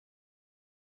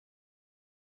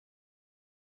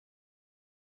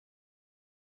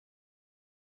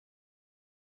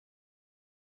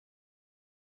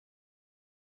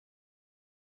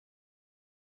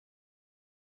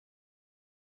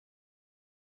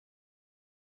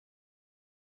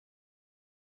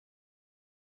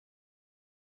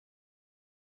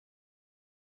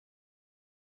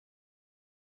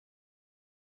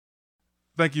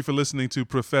Thank you for listening to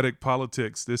Prophetic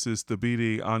Politics. This is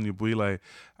Thabiti Anyabwile.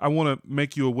 I want to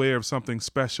make you aware of something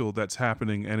special that's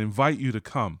happening and invite you to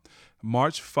come.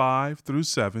 March 5 through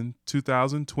 7,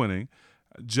 2020,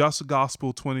 Just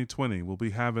Gospel 2020 will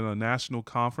be having a national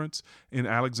conference in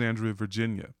Alexandria,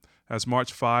 Virginia. That's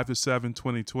March 5 to 7,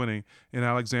 2020 in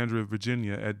Alexandria,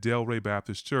 Virginia at Delray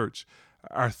Baptist Church.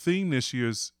 Our theme this year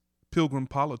is Pilgrim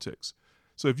Politics.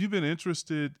 So if you've been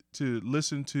interested to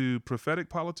listen to prophetic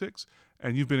politics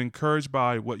and you've been encouraged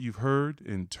by what you've heard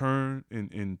in tone,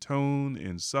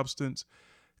 in substance,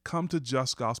 come to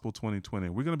Just Gospel 2020.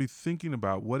 We're going to be thinking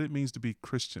about what it means to be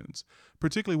Christians,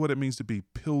 particularly what it means to be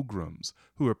pilgrims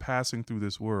who are passing through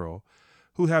this world,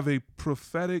 who have a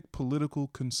prophetic political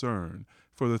concern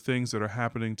for the things that are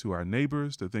happening to our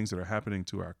neighbors, the things that are happening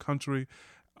to our country,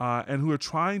 and who are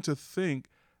trying to think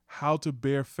how to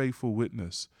bear faithful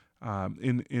witness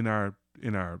in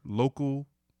our local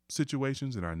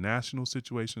situations, in our national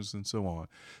situations, and so on.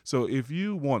 So if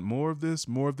you want more of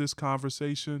this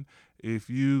conversation, if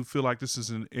you feel like this is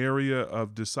an area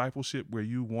of discipleship where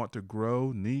you want to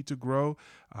grow, need to grow,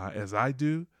 as I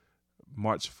do,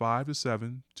 March 5 to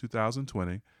 7,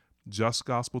 2020, Just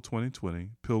Gospel 2020,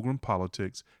 Pilgrim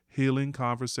Politics, Healing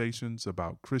Conversations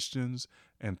about Christians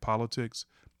and Politics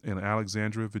in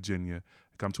Alexandria, Virginia.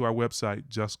 Come to our website,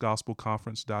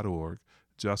 justgospelconference.org,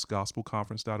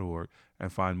 justgospelconference.org,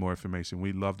 and find more information.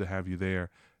 We'd love to have you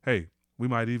there. Hey, we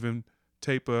might even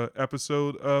tape an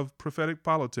episode of Prophetic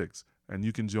Politics, and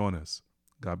you can join us.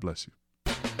 God bless you.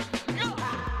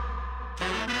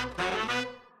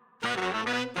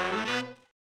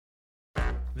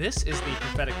 This is the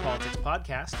Prophetic Politics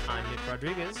Podcast. I'm Nick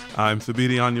Rodriguez. I'm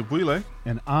Thabiti Anyabwile.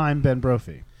 And I'm Ben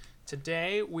Brophy.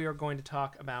 Today we are going to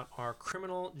talk about our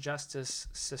criminal justice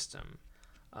system.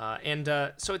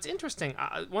 So it's interesting.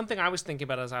 One thing I was thinking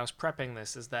about as I was prepping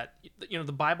this is that,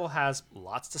 the Bible has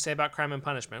lots to say about crime and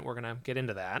punishment. We're going to get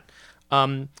into that.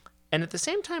 And at the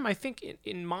same time, I think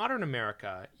in modern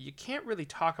America, you can't really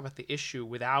talk about the issue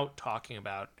without talking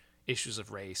about issues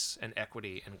of race and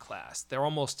equity and class. They're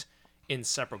almost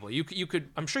inseparable. You could,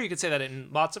 I'm sure you could say that in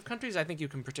lots of countries. I think you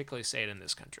can particularly say it in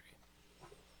this country.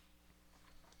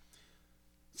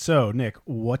 So, Nick,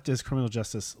 what does criminal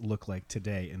justice look like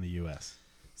today in the U.S.?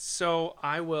 So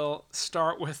I will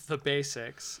start with the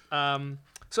basics.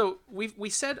 So we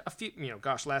said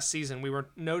last season we were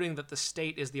noting that the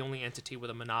state is the only entity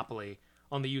with a monopoly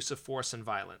on the use of force and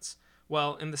violence.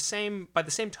 Well, by the same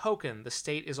token, the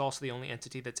state is also the only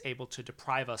entity that's able to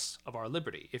deprive us of our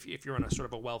liberty if you're in a sort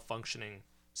of a well-functioning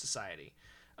society.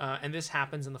 And this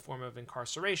happens in the form of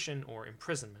incarceration or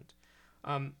imprisonment.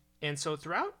 And so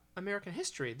throughout American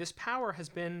history, this power has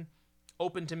been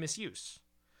open to misuse.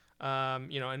 And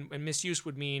misuse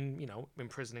would mean,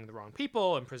 imprisoning the wrong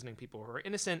people, imprisoning people who are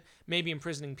innocent, maybe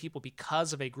imprisoning people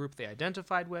because of a group they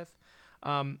identified with.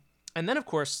 And then, of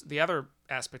course, the other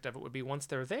aspect of it would be once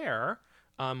they're there,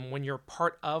 when you're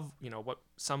part of, what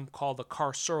some call the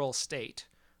carceral state,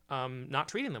 not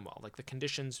treating them well, like the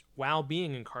conditions while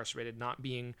being incarcerated not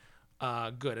being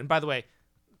good. And by the way,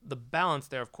 the balance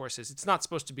there, of course, is it's not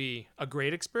supposed to be a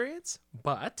great experience,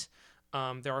 but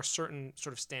there are certain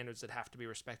sort of standards that have to be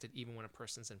respected even when a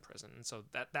person's in prison. And so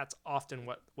that's often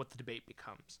what the debate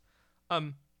becomes.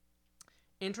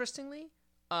 Interestingly,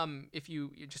 if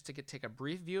you just to take a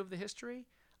brief view of the history,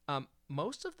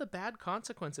 most of the bad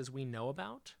consequences we know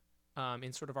about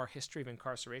in sort of our history of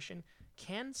incarceration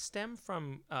can stem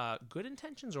from good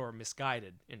intentions or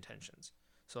misguided intentions.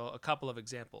 So a couple of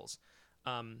examples.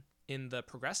 In the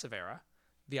Progressive Era,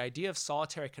 the idea of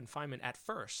solitary confinement at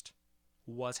first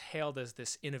was hailed as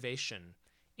this innovation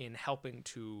in helping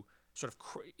to sort of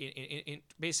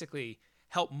basically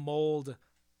help mold,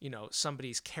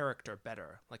 somebody's character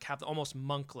better, like have almost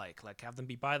monk-like, like have them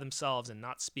be by themselves and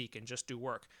not speak and just do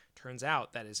work. Turns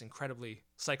out that is incredibly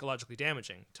psychologically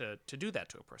damaging to do that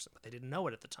to a person, but they didn't know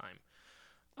it at the time.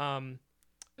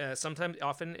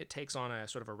 Often it takes on a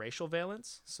sort of a racial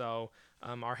valence. So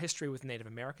our history with Native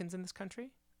Americans in this country,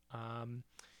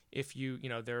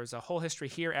 there's a whole history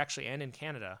here actually and in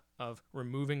Canada of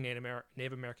removing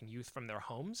Native American youth from their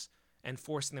homes and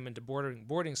forcing them into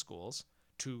boarding schools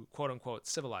to quote unquote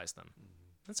civilize them. Mm-hmm.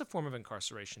 That's a form of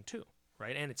incarceration too,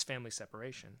 right? And it's family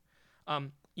separation.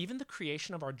 Even the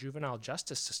creation of our juvenile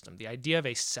justice system, the idea of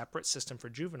a separate system for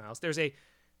juveniles, there's a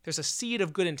seed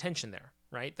of good intention there,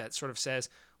 right? That sort of says,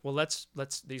 well, let's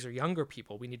these are younger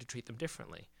people, we need to treat them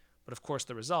differently. But of course,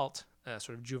 the result,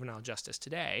 sort of juvenile justice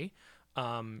today,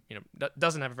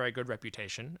 doesn't have a very good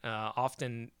reputation.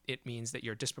 Often it means that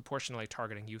you're disproportionately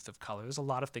targeting youth of color. There's a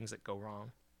lot of things that go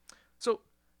wrong. So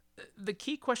the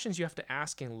key questions you have to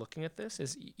ask in looking at this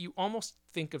is you almost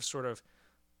think of sort of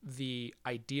the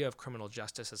idea of criminal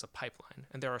justice as a pipeline,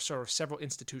 and there are sort of several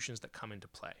institutions that come into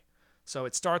play. So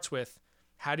it starts with,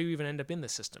 how do you even end up in the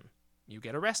system? You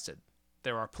get arrested.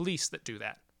 There are police that do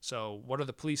that. So what are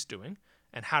the police doing,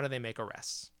 and how do they make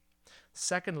arrests?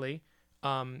 Secondly,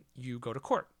 you go to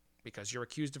court because you're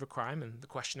accused of a crime, and the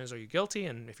question is, are you guilty?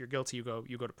 And if you're guilty, you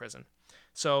go to prison.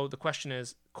 So the question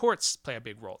is, courts play a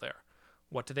big role there.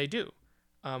 What do they do?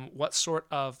 What sort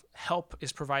of help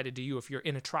is provided to you if you're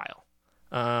in a trial?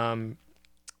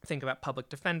 Think about public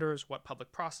defenders, what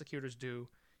public prosecutors do.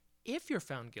 If you're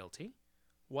found guilty,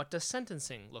 what does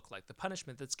sentencing look like? The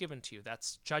punishment that's given to you,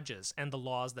 that's judges and the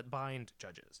laws that bind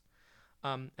judges.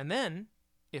 And then,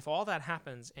 if all that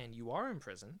happens and you are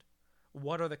imprisoned,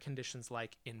 what are the conditions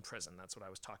like in prison? That's what I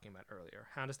was talking about earlier.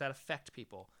 How does that affect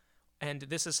people? And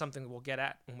this is something we'll get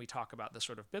at when we talk about the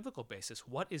sort of biblical basis.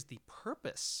 What is the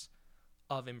purpose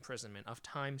of imprisonment, of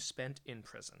time spent in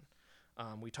prison?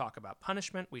 We talk about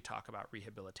punishment. We talk about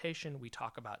rehabilitation. We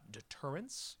talk about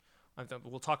deterrence.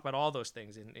 We'll talk about all those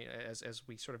things as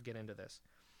we sort of get into this.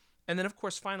 And then, of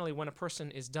course, finally, when a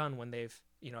person is done, when they've,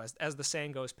 as the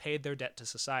saying goes, paid their debt to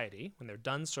society, when they're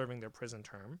done serving their prison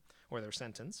term or their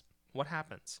sentence, what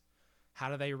happens? How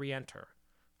do they re-enter?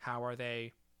 How are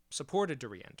they supported to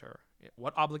re-enter?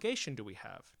 What obligation do we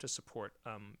have to support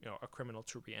a criminal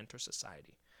to re-enter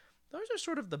society? Those are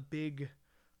sort of the big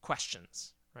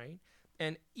questions, right?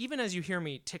 And even as you hear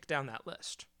me tick down that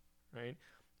list, right,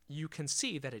 you can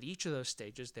see that at each of those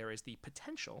stages there is the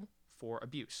potential for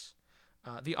abuse.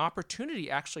 The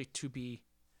opportunity actually to be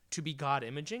God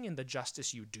imaging in the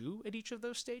justice you do at each of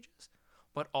those stages,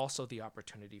 but also the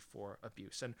opportunity for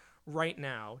abuse. And right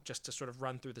now, just to sort of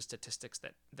run through the statistics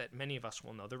that many of us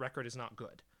will know, the record is not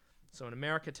good. So in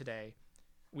America today,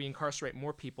 we incarcerate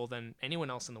more people than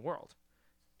anyone else in the world.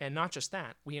 And not just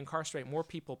that, we incarcerate more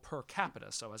people per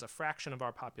capita, so as a fraction of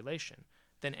our population,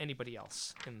 than anybody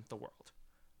else in the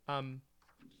world.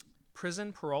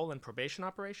 Prison, parole, and probation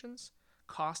operations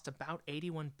cost about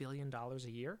 $81 billion a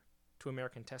year to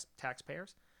American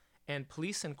taxpayers. And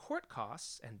police and court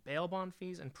costs and bail bond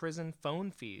fees and prison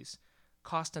phone fees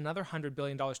cost another $100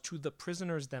 billion to the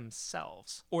prisoners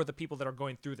themselves, or the people that are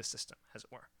going through the system, as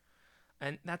it were.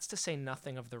 And that's to say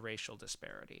nothing of the racial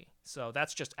disparity. So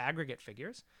that's just aggregate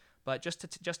figures. But just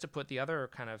to put the other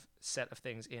kind of set of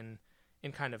things in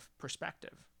kind of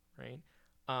perspective, right?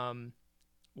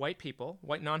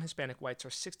 White non-Hispanic whites are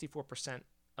 64%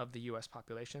 of the U.S.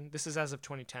 population. This is as of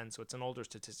 2010, so it's an older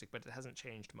statistic, but it hasn't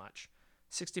changed much.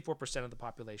 64% of the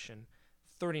population,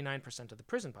 39% of the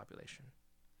prison population.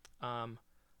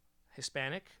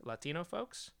 Hispanic, Latino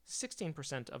folks,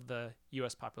 16% of the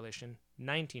U.S. population,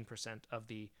 19% of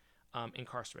the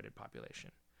incarcerated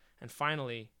population. And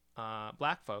finally,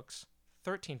 black folks,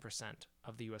 13%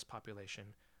 of the U.S. population,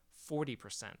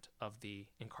 40% of the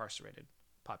incarcerated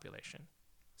population.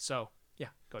 So, yeah,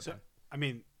 go ahead. I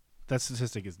mean, that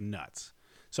statistic is nuts.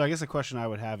 So I guess the question I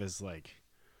would have is, like,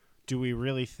 do we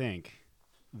really think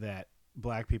that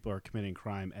black people are committing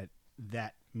crime at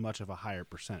that much of a higher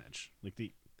percentage? Like,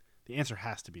 the answer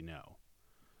has to be no.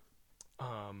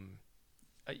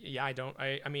 Yeah, I don't.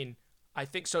 I mean, I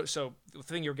think so. So the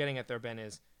thing you're getting at there, Ben,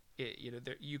 is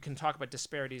you can talk about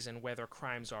disparities in whether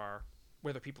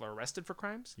people are arrested for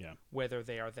crimes, yeah, whether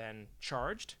they are then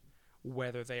charged,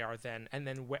 whether they are then, and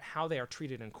then how they are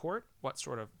treated in court, what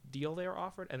sort of deal they are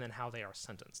offered, and then how they are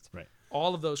sentenced. Right.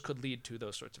 All of those could lead to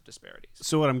those sorts of disparities.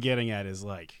 So what I'm getting at is,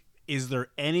 like, is there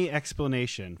any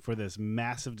explanation for this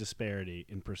massive disparity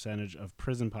in percentage of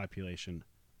prison population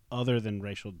other than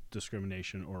racial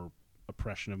discrimination or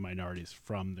oppression of minorities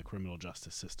from the criminal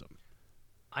justice system?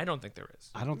 I don't think there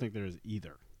is. I don't think there is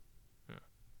either. Yeah.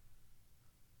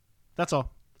 That's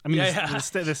all. I mean, Yeah, the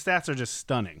stats are just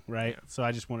stunning, right? Yeah. So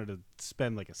I just wanted to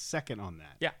spend like a second on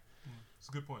that. Yeah. It's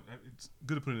a good point. It's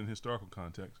good to put it in historical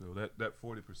context. So that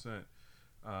 40%,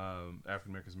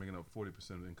 African Americans making up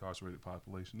 40% of the incarcerated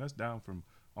population. That's down from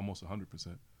almost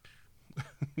 100%.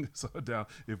 So down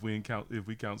if we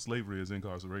count slavery as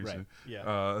incarceration, Right.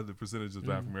 Yeah. the percentage of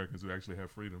African Americans who actually have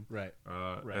freedom, Right.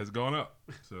 Right. has gone up.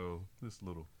 So this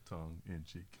little tongue in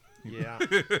cheek. Yeah.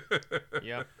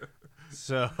 Yep.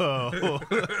 So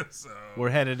we're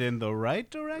headed in the right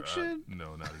direction.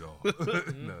 No, not at all.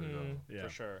 Not at all. Yeah. For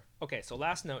sure. Okay, so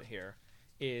last note here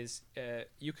is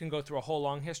you can go through a whole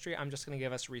long history. I'm just going to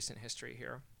give us recent history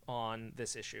here on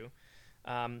this issue.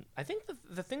 I think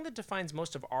the thing that defines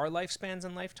most of our lifespans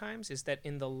and lifetimes is that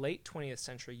in the late 20th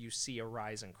century, you see a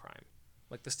rise in crime.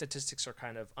 Like, the statistics are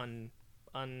kind of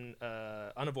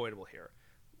unavoidable here.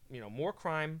 More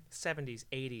crime, 70s,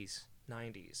 80s,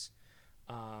 90s.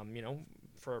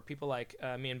 For people like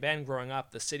me and Ben growing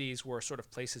up, the cities were sort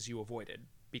of places you avoided.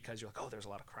 because you're like, oh, there's a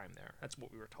lot of crime there. That's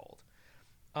what we were told.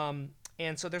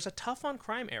 And so there's a tough on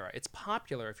crime era. It's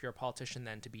popular if you're a politician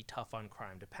then to be tough on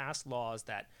crime, to pass laws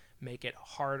that make it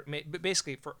hard,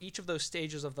 basically for each of those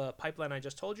stages of the pipeline I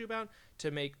just told you about,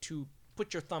 to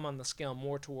put your thumb on the scale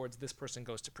more towards this person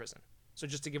goes to prison. So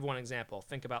just to give one example,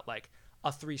 think about like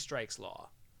a 3 strikes law,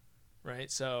 right?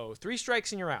 So 3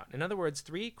 strikes and you're out. In other words,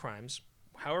 3 crimes,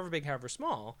 however big, however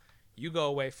small, you go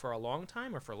away for a long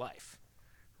time or for life,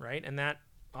 right? And that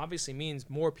obviously means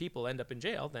more people end up in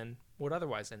jail than would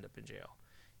otherwise end up in jail.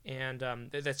 And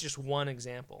that's just one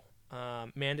example.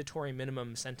 Mandatory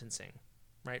minimum sentencing,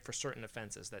 right, for certain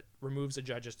offenses that removes a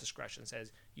judge's discretion,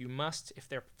 says you must, if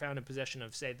they're found in possession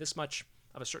of, say, this much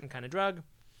of a certain kind of drug,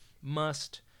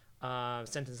 must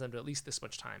sentence them to at least this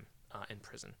much time in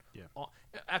prison. Yeah.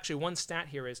 Actually, one stat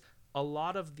here is a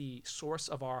lot of the source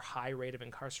of our high rate of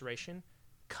incarceration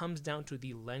comes down to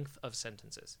the length of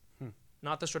sentences.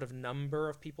 Not the sort of number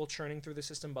of people churning through the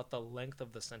system, but the length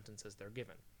of the sentences they're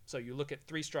given. So you look at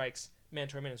 3 strikes,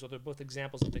 mandatory minimums, so they're both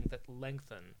examples of things that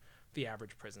lengthen the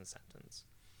average prison sentence.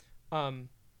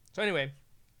 So anyway,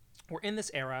 we're in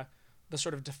this era. The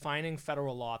sort of defining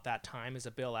federal law at that time is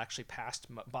a bill actually passed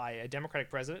by a Democratic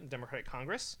president and Democratic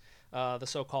Congress, the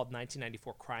so-called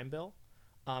 1994 crime bill.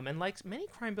 And like many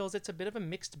crime bills, it's a bit of a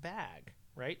mixed bag,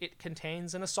 right? It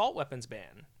contains an assault weapons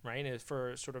ban, right?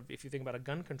 For sort of, if you think about a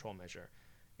gun control measure.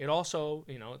 It also,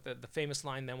 the famous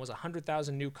line then was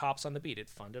 100,000 new cops on the beat. It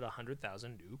funded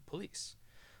 100,000 new police.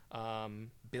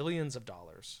 Billions of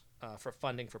dollars for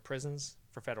funding for prisons,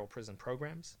 for federal prison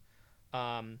programs.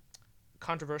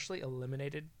 Controversially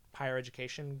eliminated higher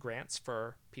education grants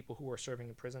for people who were serving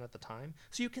in prison at the time.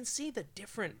 So you can see the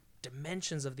different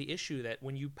dimensions of the issue that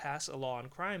when you pass a law on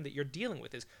crime that you're dealing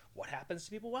with is what happens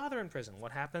to people while they're in prison,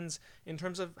 what happens in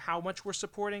terms of how much we're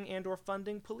supporting and or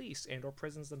funding police and or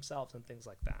prisons themselves and things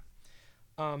like that.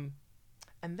 And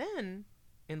then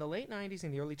in the late 90s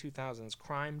and the early 2000s,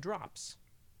 crime drops.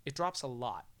 It drops a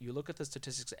lot. You look at the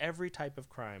statistics, every type of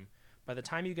crime, by the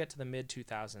time you get to the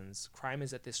mid-2000s, crime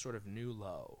is at this sort of new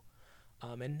low.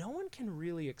 And no one can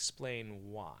really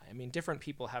explain why. I mean, different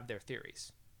people have their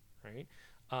theories, right?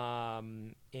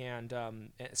 And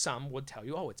some would tell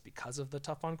you, oh, it's because of the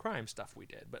tough on crime stuff we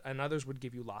did. And others would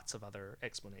give you lots of other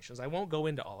explanations. I won't go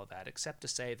into all of that, except to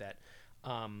say that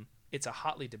it's a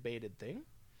hotly debated thing.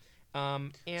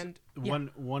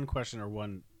 One question or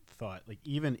one thought, like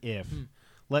even if,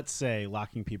 let's say,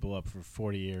 locking people up for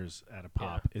 40 years at a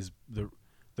pop is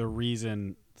the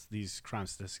reason these crime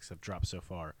statistics have dropped so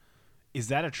far, is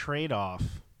that a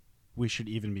trade-off we should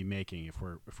even be making if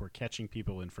we're catching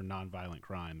people in for nonviolent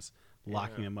crimes,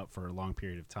 locking them up for a long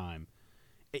period of time?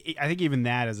 I think even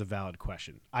that is a valid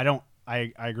question. I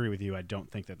agree with you. I don't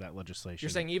think that legislation. You're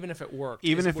saying even if it worked,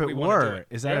 even if it were,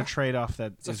 is that a trade-off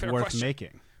that is worth question.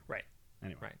 making? Right.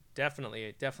 Anyway. Right.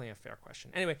 Definitely a fair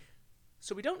question. Anyway,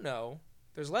 so we don't know.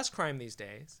 There's less crime these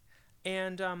days,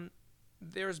 and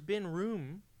there's been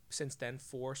room since then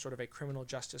for sort of a criminal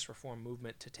justice reform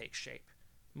movement to take shape.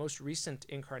 Most recent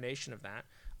incarnation of that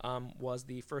was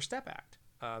the First Step Act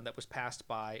that was passed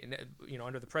by,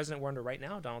 under the president we're under right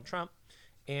now, Donald Trump,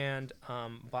 and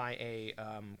by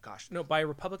a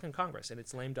Republican Congress in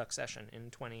its lame duck session in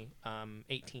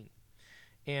 2018.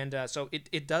 And so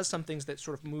it does some things that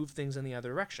sort of move things in the other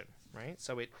direction, right?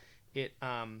 So it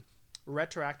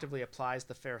retroactively applies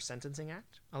the Fair Sentencing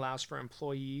Act, allows for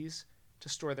employees to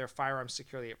store their firearms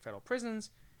securely at federal prisons.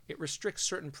 It restricts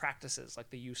certain practices like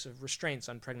the use of restraints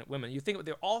on pregnant women. You think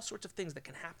there are all sorts of things that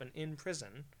can happen in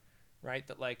prison, right?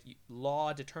 That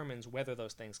law determines whether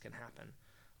those things can happen.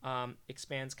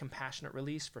 Expands compassionate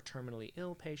release for terminally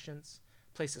ill patients.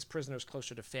 Places prisoners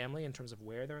closer to family in terms of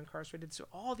where they're incarcerated. So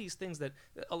all these things that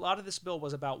a lot of this bill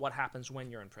was about what happens when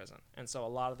you're in prison. And so a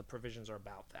lot of the provisions are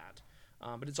about that.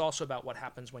 But it's also about what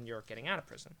happens when you're getting out of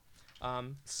prison.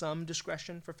 Some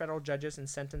discretion for federal judges in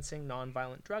sentencing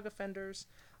nonviolent drug offenders.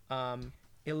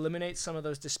 Eliminate some of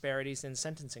those disparities in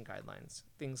sentencing guidelines,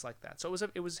 things like that. So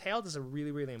it was hailed as a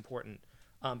really, really important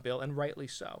bill, and rightly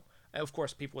so. Of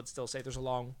course, people would still say there's a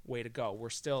long way to go.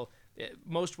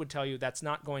 Most would tell you that's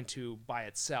not going to, by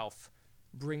itself,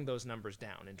 bring those numbers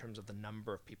down in terms of the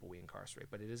number of people we incarcerate,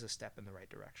 but it is a step in the right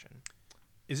direction.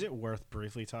 Is it worth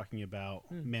briefly talking about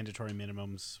mandatory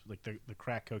minimums, like the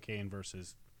crack cocaine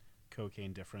versus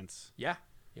cocaine difference? Yeah.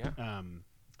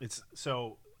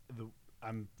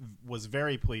 Was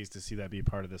very pleased to see that be a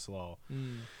part of this law.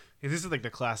 This is like the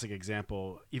classic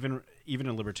example, even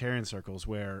in libertarian circles,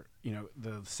 where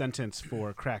the sentence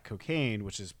for crack cocaine,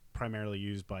 which is primarily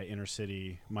used by inner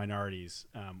city minorities,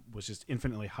 was just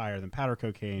infinitely higher than powder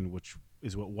cocaine, which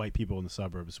is what white people in the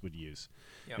suburbs would use.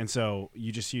 Yep. And so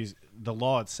you just use the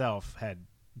law itself had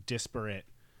disparate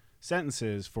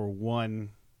sentences for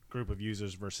one group of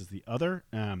users versus the other,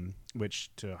 which,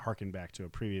 to harken back to a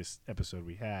previous episode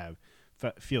we have,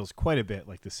 feels quite a bit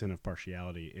like the sin of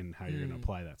partiality in how you're going to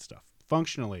apply that stuff.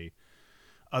 Functionally,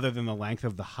 other than the length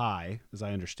of the high, as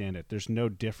I understand it, there's no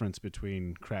difference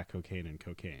between crack cocaine and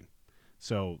cocaine.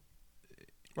 So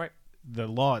Right. the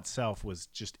law itself was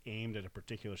just aimed at a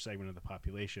particular segment of the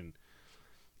population.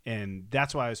 And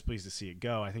that's why I was pleased to see it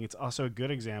go. I think it's also a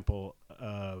good example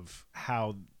of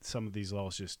how some of these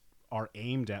laws just are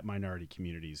aimed at minority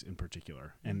communities in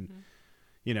particular. And,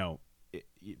 you know,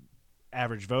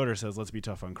 average voter says, let's be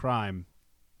tough on crime.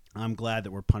 I'm glad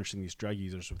that we're punishing these drug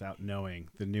users without knowing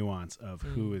the nuance of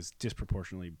who is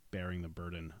disproportionately bearing the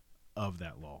burden of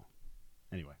that law.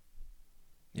 Anyway.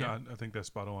 Yeah, I think that's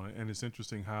spot on. And it's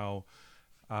interesting how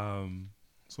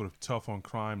sort of tough on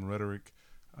crime rhetoric,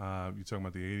 you're talking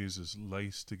about the 80s, is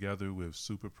laced together with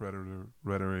super predator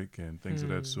rhetoric and things of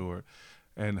that sort,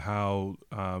 and how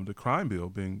the crime bill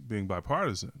being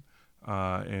bipartisan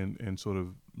and sort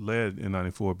of led in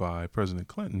 94 by President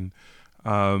Clinton,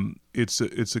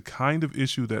 it's a kind of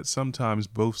issue that sometimes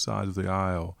both sides of the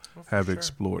aisle have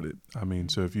exploited. I mean,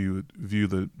 so if you view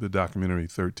the documentary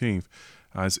 13th,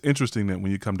 it's interesting that when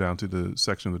you come down to the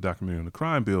section of the documentary on the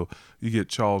crime bill, you get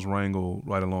Charles Rangel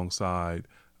right alongside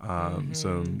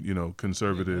some,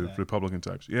 conservative Republican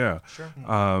types. Yeah. Sure.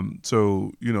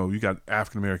 So, you got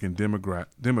African-American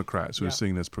Democrats who are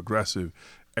seen as progressive,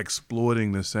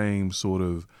 exploiting the same sort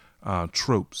of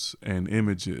tropes and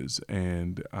images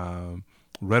and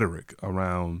rhetoric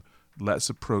around let's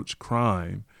approach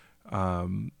crime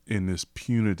in this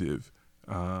punitive,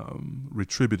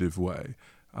 retributive way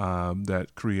that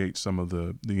creates some of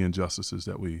the injustices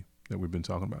that we've been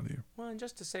talking about here. Well, and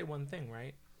just to say one thing,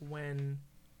 right? When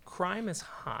crime is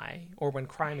high, or when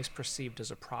crime is perceived as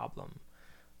a problem,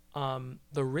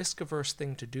 the risk-averse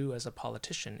thing to do as a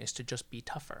politician is to just be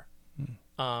tougher.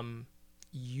 I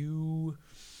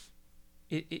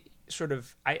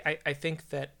think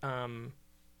that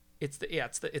it's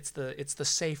the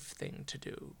safe thing to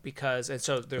do, because, and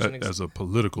so there's as a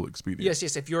political expedient.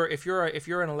 Yes. If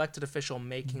you're an elected official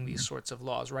making these sorts of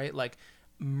laws, right? Like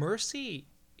mercy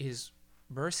is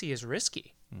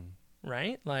risky,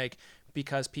 right? Like,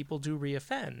 because people do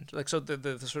reoffend. Like, so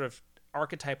the sort of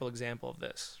archetypal example of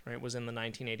this, right, was in the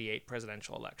 1988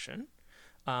 presidential election.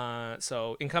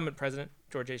 So incumbent president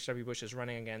George H.W. Bush is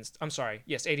running against. I'm sorry.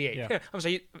 Yes, 88. Yeah. I'm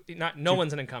sorry. No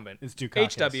one's an incumbent. It's Dukakis.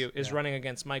 H.W. is running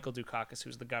against Michael Dukakis,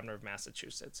 who's the governor of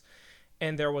Massachusetts.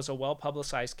 And there was a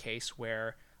well-publicized case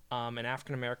where an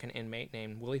African-American inmate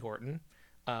named Willie Horton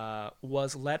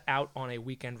was let out on a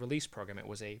weekend release program. It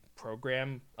was a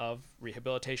program of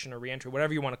rehabilitation or reentry,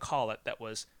 whatever you want to call it, that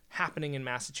was happening in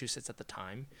Massachusetts at the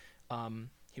time.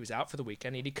 He was out for the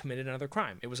weekend and he committed another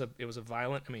crime. It was a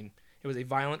violent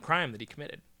crime that he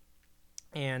committed.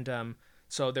 And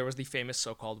so there was the famous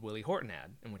so-called Willie Horton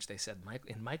ad in which they said,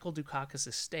 in Michael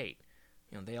Dukakis' state,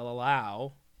 they'll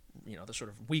allow, the sort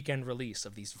of weekend release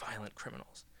of these violent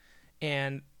criminals.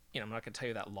 And, I'm not going to tell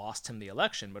you that lost him the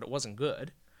election, but it wasn't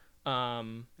good. It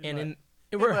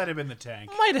might have been the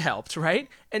tank. Might have helped, right?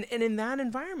 And in that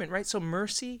environment, right? So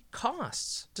mercy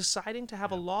costs. Deciding to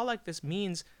have a law like this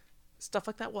means stuff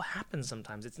like that will happen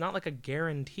sometimes. It's not like a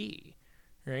guarantee,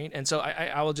 right? And so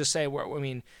I will just say,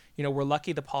 we're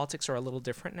lucky the politics are a little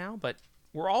different now, but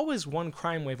we're always one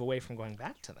crime wave away from going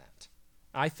back to that,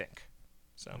 I think.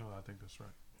 So No, I think that's right.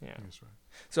 Yeah. I think that's right.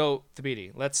 So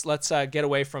Thabiti, let's get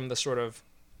away from the sort of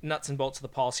nuts and bolts of the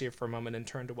policy here for a moment and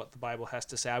turn to what the Bible has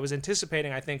to say. I was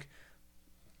anticipating, I think,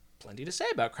 plenty to say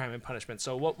about crime and punishment.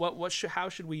 So how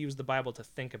should we use the Bible to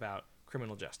think about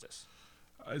criminal justice?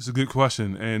 It's a good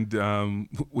question, and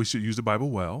we should use the Bible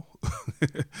well.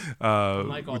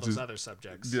 Unlike all those other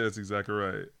subjects. Yeah, that's exactly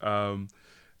right.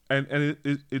 And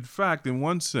in fact, in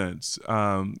one sense,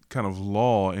 kind of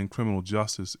law and criminal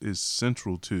justice is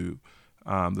central to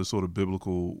the sort of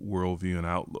biblical worldview and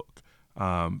outlook.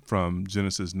 From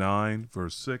Genesis 9,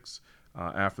 verse 6,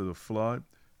 after the flood,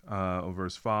 or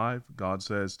verse 5, God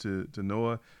says to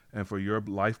Noah, "And for your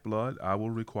lifeblood I will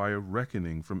require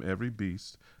reckoning from every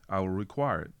beast, I will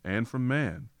require it, and from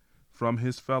man, from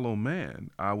his fellow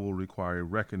man, I will require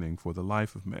reckoning for the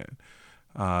life of man."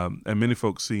 And many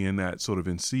folks see in that sort of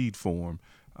in seed form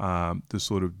the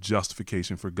sort of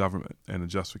justification for government and the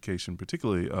justification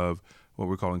particularly of what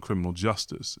we're calling criminal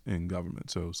justice in government.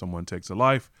 So someone takes a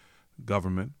life,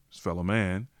 government, his fellow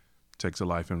man, takes a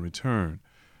life in return.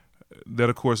 That,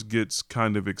 of course, gets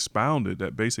kind of expounded,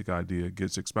 that basic idea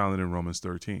gets expounded in Romans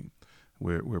 13,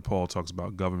 where Paul talks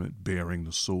about government bearing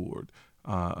the sword,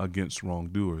 against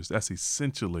wrongdoers. That's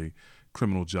essentially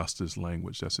criminal justice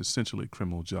language. That's essentially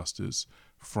criminal justice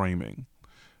framing.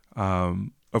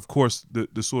 Of course,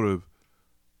 the sort of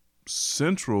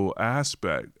central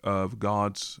aspect of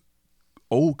God's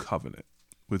old covenant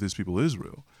with his people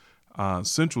Israel,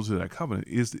 central to that covenant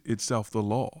is itself the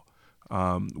law,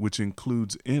 which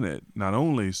includes in it not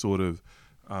only sort of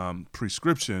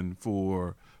prescription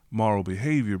for moral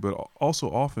behavior, but also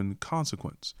often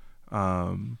consequence,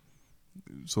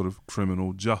 sort of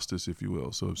criminal justice, if you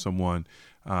will. So if someone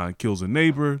kills a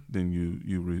neighbor,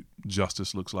 then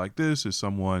justice looks like this. If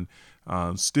someone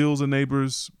steals a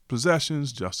neighbor's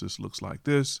possessions, justice looks like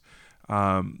this.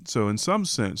 So in some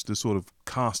sense, the sort of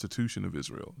constitution of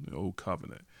Israel, the Old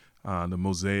Covenant, the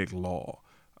Mosaic Law,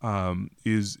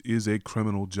 is a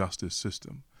criminal justice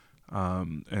system.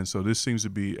 And so this seems to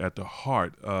be at the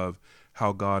heart of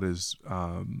how God has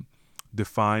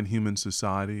defined human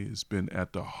society. It's been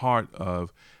at the heart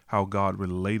of how God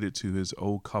related to his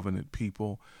Old Covenant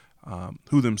people,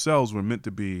 who themselves were meant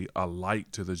to be a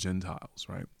light to the Gentiles,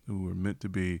 right? Who were meant to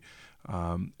be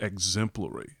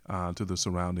exemplary to the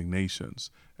surrounding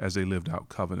nations as they lived out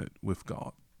covenant with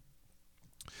God.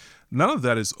 None of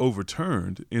that is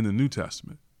overturned in the New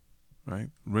Testament, right?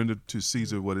 Render to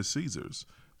Caesar what is Caesar's.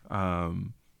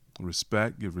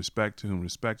 Give respect to whom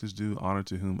respect is due, honor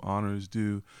to whom honor is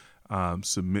due,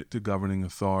 submit to governing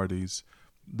authorities.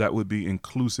 That would be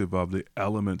inclusive of the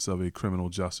elements of a criminal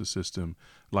justice system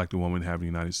like the one we have in the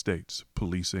United States: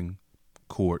 policing,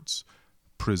 courts,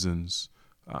 prisons,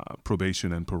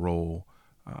 probation and parole.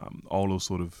 All those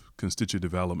sort of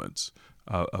constitutive elements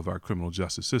of our criminal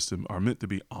justice system are meant to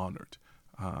be honored,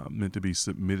 meant to be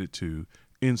submitted to,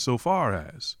 insofar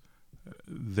as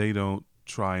they don't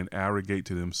try and arrogate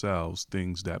to themselves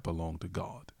things that belong to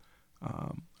God,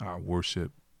 our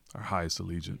worship, our highest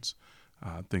allegiance,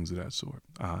 things of that sort,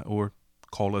 or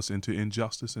call us into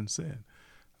injustice and sin.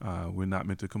 We're not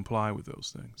meant to comply with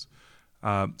those things.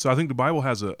 So I think the Bible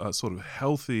has a sort of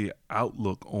healthy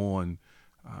outlook on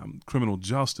criminal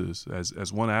justice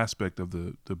as one aspect of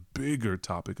the bigger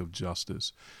topic of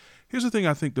justice. Here's the thing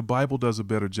I think the Bible does a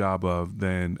better job of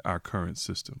than our current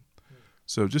system.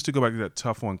 So just to go back to that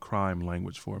tough on crime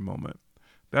language for a moment,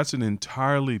 that's an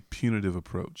entirely punitive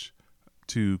approach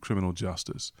to criminal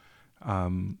justice.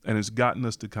 And it's gotten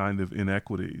us to kind of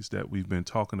inequities that we've been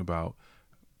talking about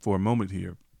for a moment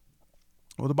here.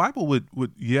 Well, the Bible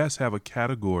would yes, have a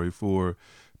category for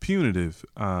punitive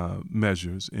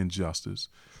measures in justice,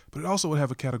 but it also would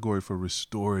have a category for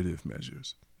restorative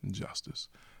measures in justice.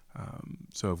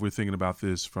 So if we're thinking about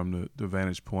this from the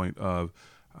vantage point of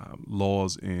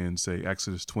laws in, say,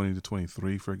 Exodus 20 to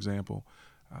 23, for example,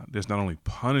 there's not only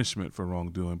punishment for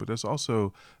wrongdoing, but there's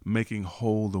also making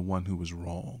whole the one who was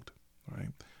wronged,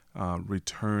 right?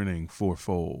 Returning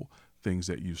fourfold things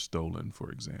that you've stolen, for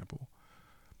example.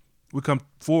 We come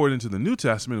forward into the New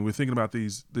Testament and we're thinking about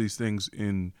these things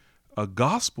in a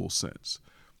gospel sense.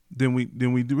 Then we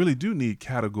really do need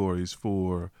categories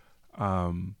for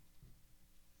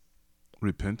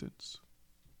repentance,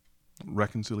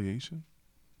 reconciliation,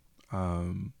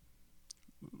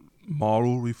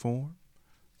 moral reform,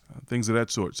 things of that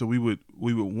sort. So we would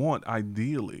want,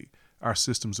 ideally, our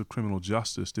systems of criminal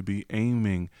justice to be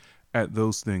aiming at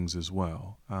those things as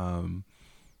well.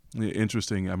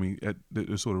 Interesting. I mean,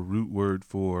 the sort of root word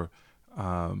for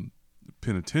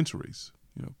penitentiaries,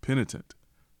 penitent,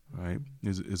 right,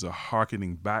 is a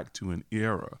hearkening back to an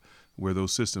era where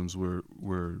those systems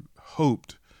were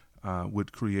hoped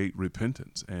would create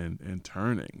repentance and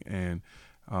turning and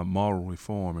moral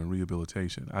reform and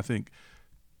rehabilitation. I think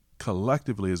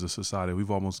collectively as a society,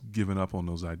 we've almost given up on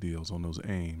those ideals, on those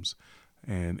aims.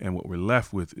 And what we're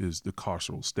left with is the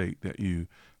carceral state that you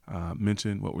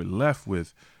mentioned. What we're left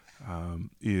with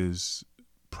is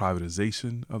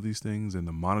privatization of these things and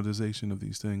the monetization of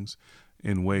these things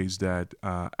in ways that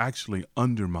actually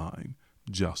undermine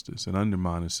justice and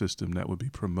undermine a system that would be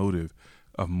promotive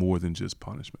of more than just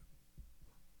punishment.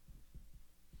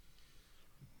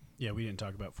 Yeah, we didn't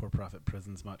talk about for-profit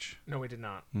prisons much. No, we did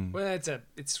not. Well,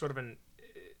 it's sort of an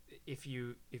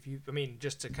I mean,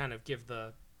 just to kind of give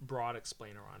the broad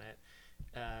explainer on it,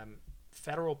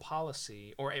 federal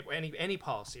policy or any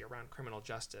policy around criminal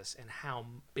justice and how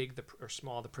big or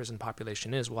small the prison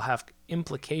population is will have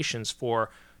implications for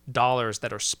dollars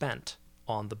that are spent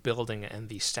on the building and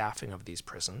the staffing of these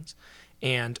prisons.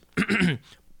 And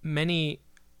many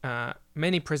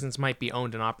prisons might be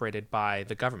owned and operated by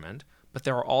the government, but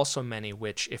there are also many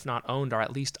which, if not owned, are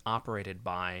at least operated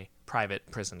by private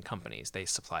prison companies. They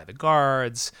supply the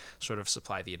guards, sort of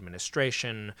supply the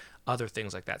administration, other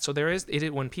things like that. So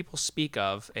when people speak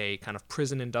of a kind of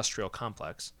prison industrial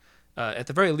complex, at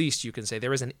the very least, you can say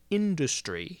there is an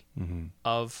industry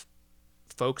of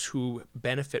folks who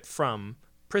benefit from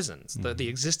prisons, the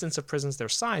existence of prisons, their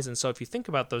size. And so if you think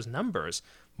about those numbers,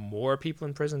 more people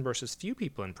in prison versus few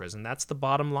people in prison, that's the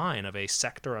bottom line of a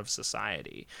sector of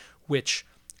society, which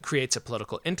creates a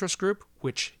political interest group,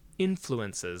 which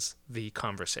influences the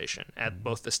conversation at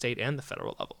both the state and the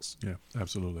federal levels. Yeah,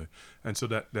 absolutely. And so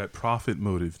that profit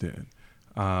motive then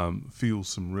fuels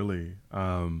some really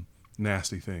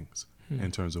nasty things in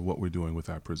terms of what we're doing with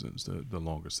our prisons, the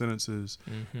longer sentences,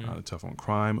 the tough on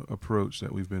crime approach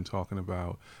that we've been talking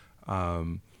about.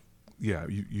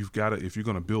 You've got to, if you're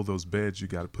going to build those beds, you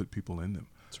got to put people in them.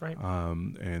 That's right.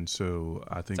 And so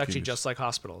I think it's actually just like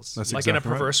hospitals, that's like exactly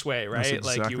in a perverse way, right? That's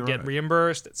Like exactly you get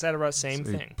reimbursed, et cetera, same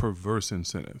thing. A perverse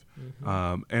incentive.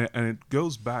 And it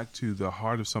goes back to the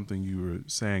heart of something you were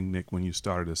saying, Nick, when you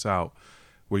started us out,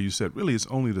 where you said, really, it's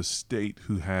only the state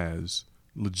who has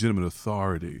legitimate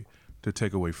authority to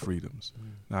take away freedoms.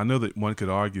 Now, I know that one could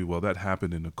argue, well, that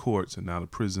happened in the courts, and now the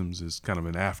prisons is kind of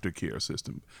an aftercare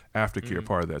system,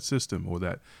 part of that system or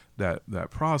that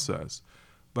process.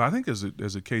 But I think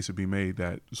there's a case to be made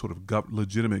that sort of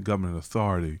legitimate government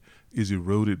authority is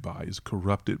eroded by, is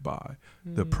corrupted by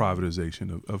the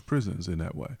privatization of prisons in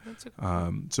that way.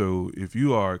 So if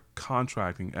you are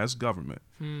contracting as government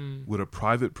with a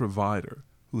private provider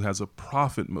who has a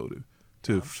profit motive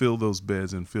to fill those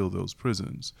beds and fill those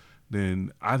prisons,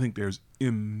 then I think there's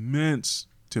immense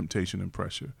temptation and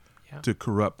pressure to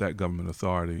corrupt that government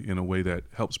authority in a way that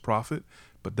helps profit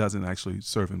but doesn't actually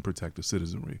serve and protect the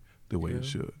citizenry the way it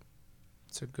should.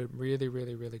 It's a good, really,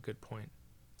 really, really good point.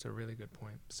 It's a really good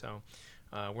point. So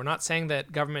we're not saying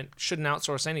that government shouldn't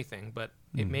outsource anything, but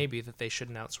it may be that they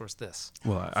shouldn't outsource this.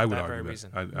 Well, I would argue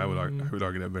that. I would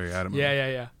argue that very adamantly. Yeah.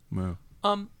 Yeah.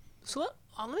 So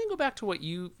let me go back to what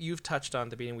you've touched on at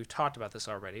the beginning. We've talked about this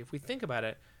already. If we think about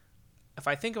it, if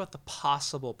I think about the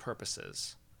possible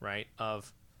purposes, right,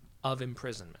 of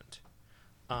imprisonment,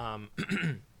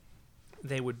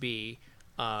 they would be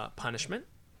punishment,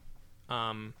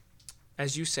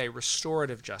 as you say,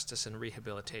 restorative justice and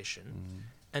rehabilitation,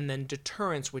 and then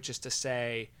deterrence, which is to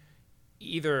say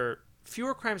either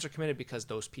fewer crimes are committed because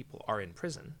those people are in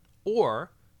prison,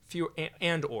 or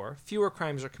fewer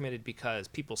crimes are committed because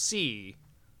people see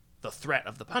the threat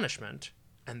of the punishment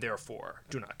and therefore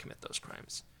do not commit those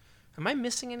crimes. Am I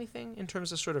missing anything in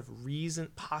terms of sort of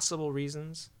possible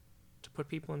reasons to put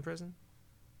people in prison?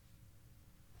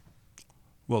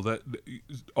 Well,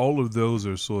 all of those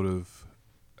are sort of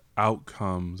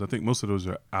outcomes. I think most of those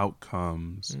are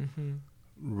outcomes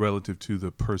relative to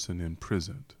the person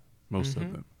imprisoned, most of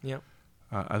them. Yep.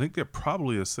 I think there are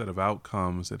probably a set of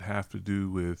outcomes that have to do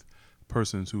with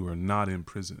persons who are not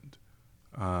imprisoned,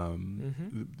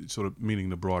 sort of meaning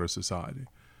the broader society,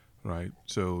 right?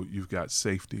 So you've got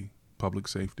safety, public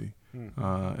safety,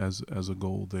 as a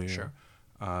goal there. Sure.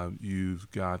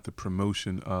 You've got the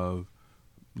promotion of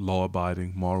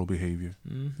law-abiding, moral behavior,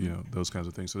 those kinds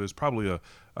of things. So there's probably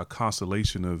a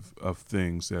constellation of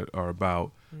things that are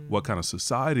about what kind of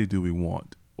society do we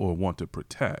want or want to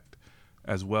protect,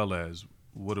 as well as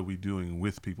what are we doing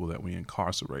with people that we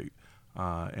incarcerate,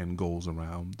 and goals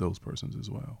around those persons as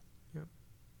well.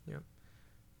 Yep.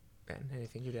 Ben,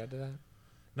 anything you'd add to that?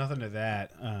 Nothing to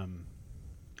that.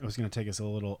 I was going to take us a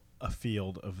little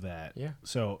afield of that. Yeah.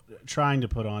 So trying to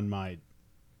put on my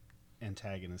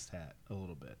antagonist hat a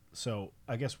little bit. So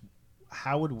I guess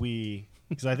how would we,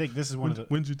 because I think this is one of the...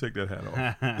 When did you take that hat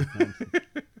off?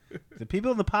 The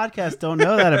people in the podcast don't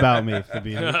know that about me.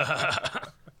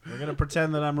 We're going to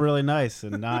pretend that I'm really nice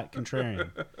and not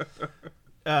contrarian.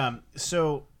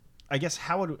 So I guess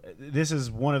this is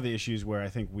one of the issues where I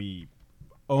think we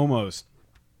almost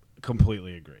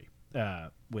completely agree,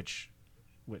 so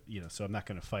I'm not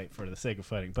going to fight for the sake of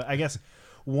fighting. But I guess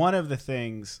one of the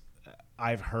things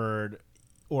I've heard,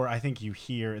 or I think you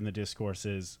hear in the discourse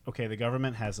is, okay, the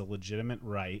government has a legitimate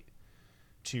right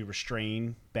to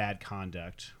restrain bad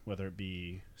conduct, whether it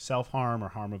be self-harm or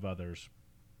harm of others.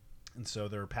 And so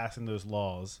they're passing those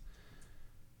laws.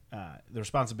 The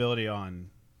responsibility on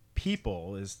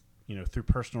people is, through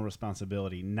personal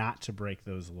responsibility, not to break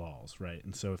those laws, right?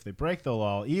 And so if they break the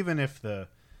law, even if the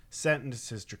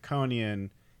sentence is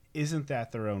draconian, isn't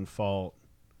that their own fault?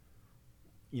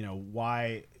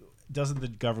 Why doesn't the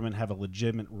government have a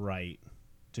legitimate right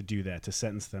to do that, to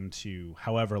sentence them to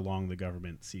however long the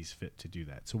government sees fit to do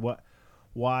that? So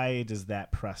why does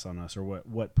that press on us, or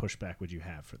what pushback would you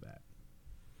have for that?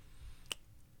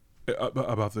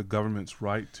 About the government's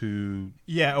right to...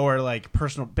 Yeah, or like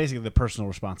basically the personal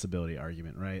responsibility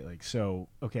argument, right? Like, so,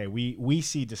 okay, we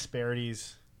see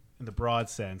disparities in the broad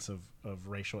sense of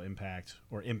racial impact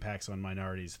or impacts on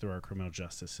minorities through our criminal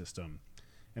justice system.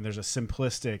 And there's a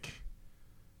simplistic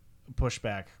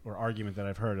pushback or argument that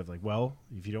I've heard of like, well,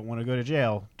 if you don't want to go to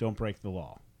jail, don't break the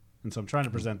law. And so I'm trying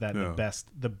to present that in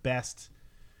the best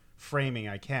framing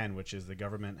I can, which is the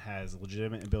government has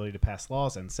legitimate ability to pass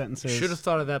laws and sentences. Should have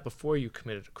thought of that before you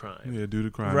committed a crime. Yeah, do the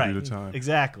crime, right. do the time.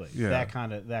 Exactly. Yeah. That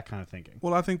kind of thinking.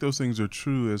 Well, I think those things are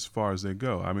true as far as they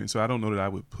go. I mean, so I don't know that I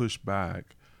would push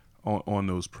back on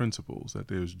those principles, that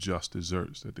there's just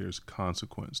desserts, that there's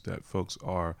consequence, that folks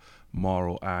are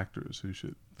moral actors who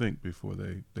should think before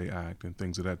they act and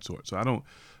things of that sort. So I don't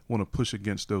want to push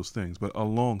against those things. But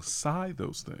alongside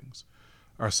those things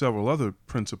are several other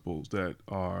principles that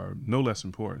are no less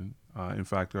important, in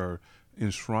fact, are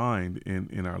enshrined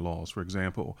in our laws. For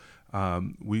example,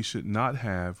 we should not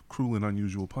have cruel and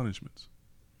unusual punishments,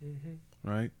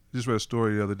 right? Just read a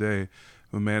story the other day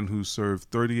of a man who served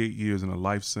 38 years in a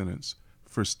life sentence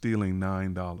for stealing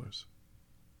 $9.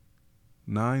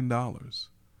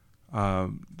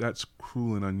 $9. That's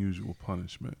cruel and unusual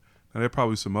punishment. Now, there are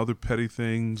probably some other petty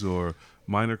things or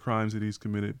minor crimes that he's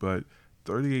committed, but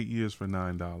 38 years for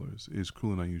 $9 is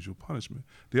cruel and unusual punishment.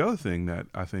 The other thing that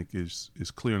I think is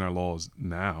clear in our laws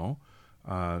now,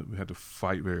 we had to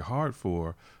fight very hard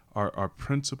for, are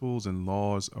principles and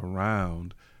laws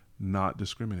around not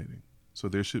discriminating. So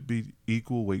there should be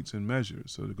equal weights and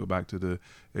measures. So to go back to the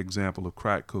example of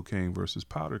crack cocaine versus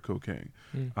powder cocaine.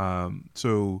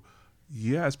 So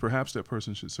yes, perhaps that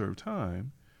person should serve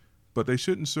time, but they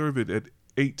shouldn't serve it at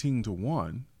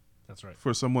 18-1. That's right.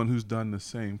 For someone who's done the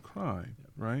same crime,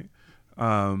 right?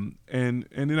 And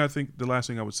then I think the last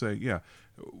thing I would say,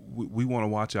 we want to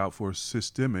watch out for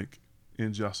systemic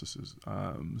injustices,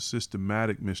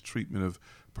 systematic mistreatment of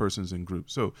persons and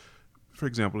groups. So, for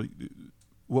example,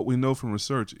 what we know from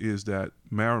research is that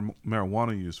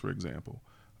marijuana use, for example,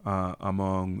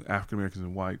 among African Americans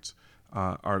and whites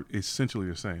are essentially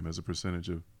the same as a percentage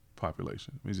of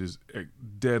population. It's just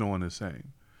dead on the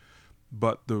same.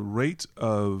 But the rate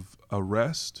of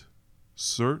arrest,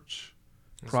 search,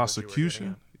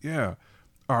 prosecution,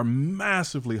 are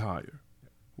massively higher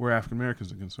where African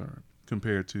Americans are concerned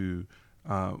compared to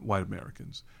white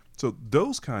Americans. So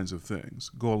those kinds of things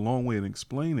go a long way in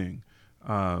explaining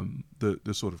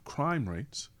the sort of crime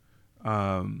rates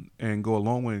and go a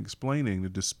long way in explaining the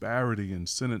disparity in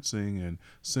sentencing and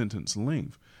sentence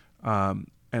length. And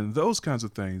those kinds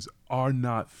of things are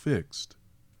not fixed.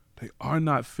 They are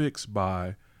not fixed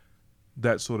by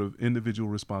that sort of individual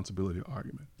responsibility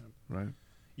argument, right?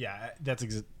 Yeah, that's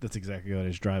exactly what I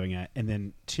was driving at. And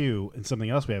then two, and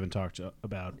something else we haven't talked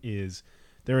about is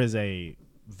there is a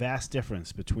vast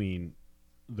difference between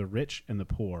the rich and the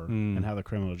poor and how the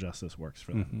criminal justice works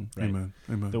for them. Right? Amen.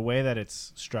 The way that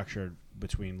it's structured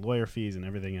between lawyer fees and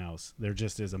everything else, there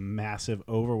just is a massive,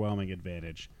 overwhelming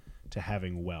advantage to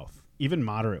having wealth, even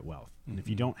moderate wealth. And if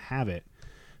you don't have it,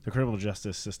 the criminal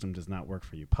justice system does not work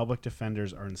for you. Public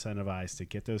defenders are incentivized to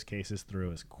get those cases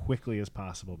through as quickly as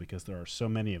possible because there are so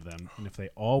many of them. And if they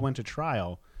all went to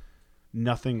trial,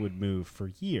 nothing would move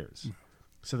for years.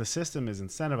 So the system is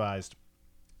incentivized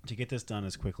to get this done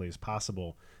as quickly as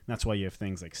possible. And that's why you have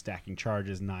things like stacking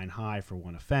charges 9 high for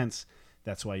one offense.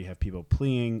 That's why you have people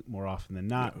pleading more often than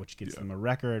not, which gets them a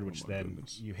record, which then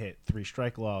you hit 3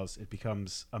 strike laws. It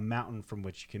becomes a mountain from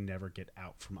which you can never get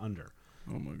out from under.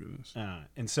 Oh my goodness!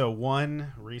 And so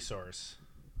one resource,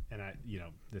 and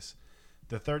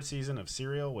the 3rd season of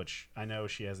Serial, which I know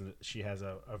she has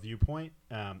a viewpoint,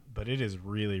 but it is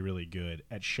really, really good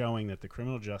at showing that the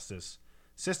criminal justice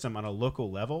system on a local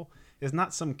level is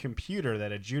not some computer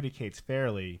that adjudicates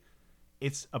fairly.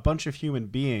 It's a bunch of human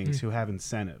beings who have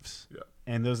incentives,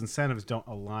 and those incentives don't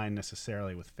align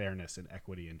necessarily with fairness and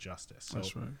equity and justice. So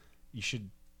that's right.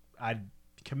 I'd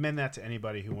commend that to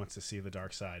anybody who wants to see the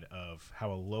dark side of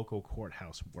how a local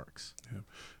courthouse works. Yeah.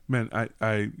 Man,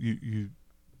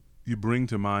 you bring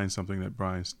to mind something that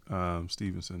Brian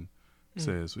Stevenson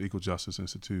says, Equal Justice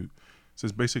Institute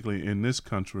says basically in this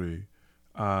country,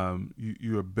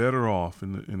 you are better off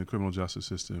in the criminal justice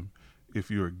system if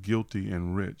you are guilty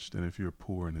and rich than if you're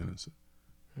poor and innocent,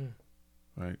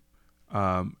 right?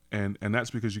 And that's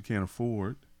because you can't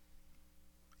afford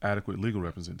adequate legal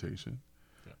representation.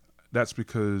 That's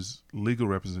because legal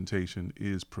representation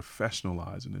is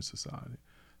professionalized in this society.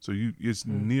 So it's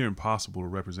near impossible to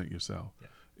represent yourself. Yeah.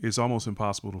 It's almost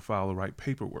impossible to file the right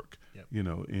paperwork,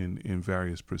 in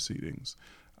various proceedings.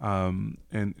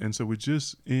 And so we're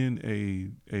just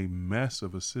in a mess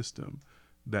of a system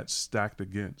that's stacked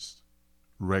against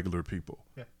regular people.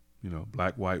 Yeah.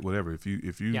 Black, white, whatever. If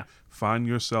you find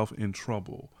yourself in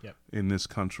trouble in this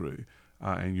country,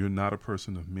 and you're not a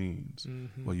person of means,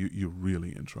 well, you're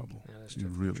really in trouble. Yeah, that's you're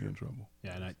true. really in trouble.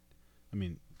 Yeah, and I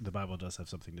mean, the Bible does have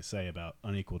something to say about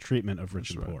unequal treatment of rich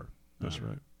That's and right. poor. That's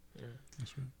right. Yeah.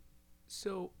 That's right.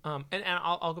 So, and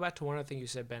I'll go back to one other thing you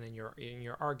said, Ben, in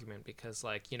your argument, because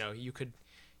like, you know, you could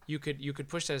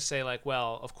push that to say like,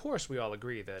 well, of course we all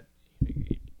agree that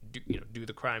do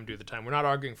the crime, do the time. We're not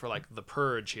arguing for like the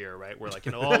purge here, right? Where like,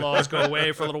 you know, all laws go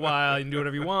away for a little while, you can do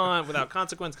whatever you want without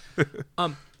consequence.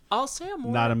 I'll say a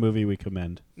more Not a movie we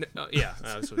commend. yeah,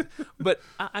 absolutely. But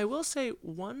I will say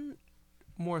one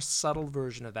more subtle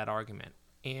version of that argument,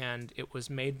 and it was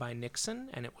made by Nixon,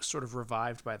 and it was sort of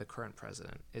revived by the current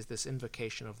president, is this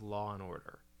invocation of law and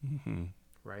order,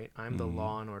 right? I'm the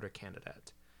law and order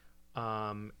candidate,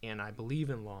 and I believe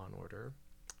in law and order,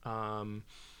 and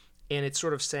it's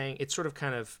sort of saying, it's sort of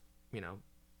kind of, you know,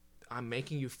 I'm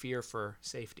making you fear for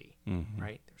safety,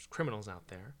 right? There's criminals out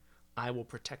there. I will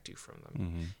protect you from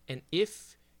them. And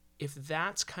if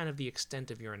that's kind of the extent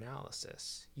of your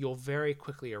analysis, you'll very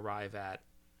quickly arrive at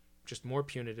just more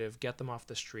punitive, get them off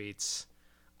the streets.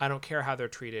 I don't care how they're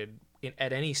treated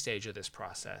at any stage of this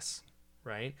process,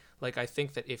 right? Like, I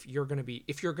think that if you're going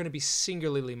to be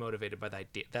singularly motivated by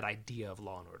that idea of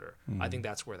law and order, I think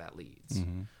that's where that leads.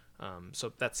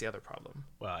 So that's the other problem.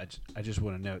 Well, I just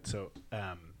want to note, so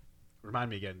remind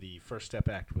me again, the First Step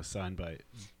Act was signed by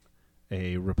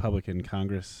a Republican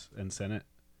Congress and Senate.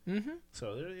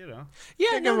 So, you know,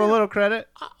 Yeah, give them a little credit.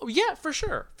 Yeah, for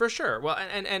sure. Well,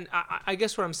 and I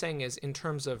guess what I'm saying is in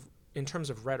terms of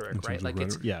rhetoric, right? Like,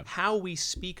 it's how we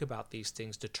speak about these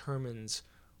things determines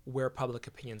where public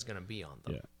opinion is going to be on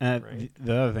them. Yeah, and right?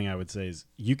 the other thing I would say is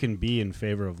you can be in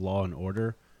favor of law and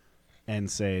order,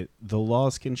 and say the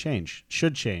laws can change,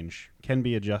 should change, can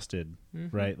be adjusted,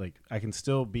 right? Like, I can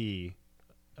still be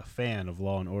a fan of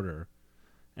law and order,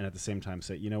 and at the same time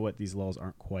say, you know what, these laws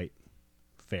aren't quite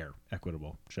fair,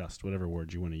 equitable, just, whatever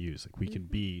word you want to use. Like, we can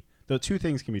be, the two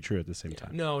things can be true at the same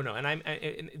time. No, and I'm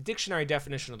in dictionary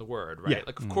definition of the word, right? Yeah.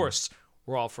 Like, of course,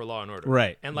 we're all for law and order,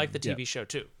 Right? And like the TV show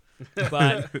too.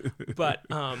 But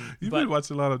You've been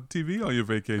watching a lot of TV on your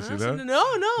vacation, huh? No.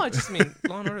 I just mean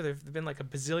Law and Order. There've been like a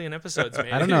bazillion episodes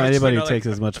made. I don't know anybody who takes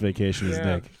as much vacation as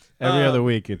Nick. Every other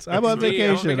week, I'm on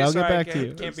vacation. I'll get back to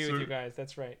you. Can't be with you guys.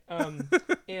 That's right. And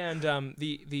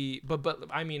but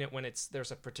I mean it when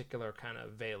there's a particular kind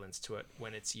of valence to it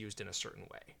when it's used in a certain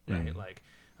way, right? Like,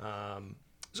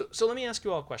 so let me ask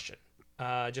you all a question,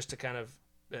 just to kind of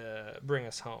bring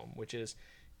us home, which is,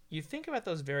 you think about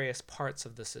those various parts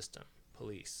of the system: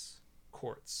 police,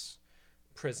 courts,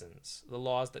 prisons, the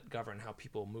laws that govern how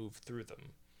people move through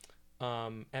them.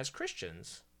 As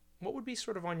Christians, what would be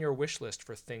sort of on your wish list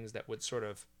for things that would sort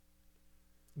of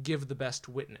give the best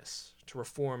witness to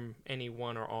reform any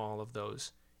one or all of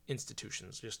those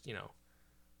institutions? Just, you know,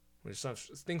 there's some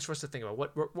things for us to think about.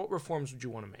 What reforms would you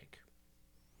want to make?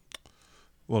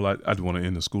 Well, I'd want to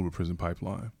end the school to prison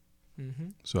pipeline.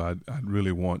 So I'd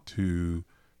really want to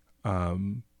have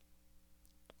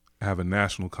a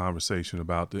national conversation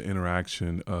about the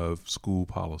interaction of school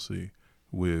policy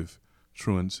with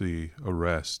truancy,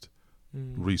 arrest,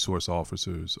 resource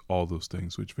officers, all those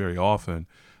things, which very often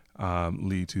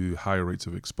lead to higher rates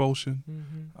of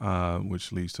expulsion,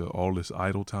 which leads to all this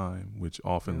idle time, which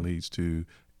often leads to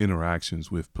interactions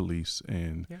with police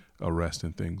and arrest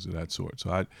and things of that sort.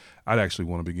 So I'd actually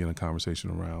want to begin a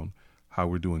conversation around how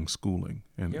we're doing schooling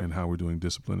and how we're doing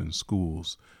discipline in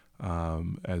schools,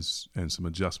 and some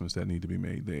adjustments that need to be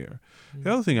made there.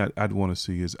 The other thing I'd want to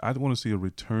see is I'd want to see a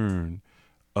return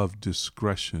of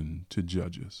discretion to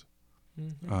judges.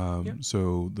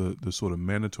 So the sort of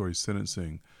mandatory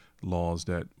sentencing laws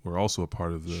that were also a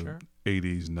part of the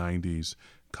 80s, 90s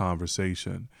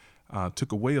conversation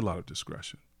took away a lot of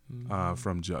discretion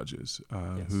from judges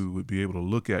who would be able to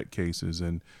look at cases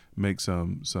and make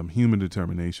some human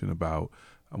determination about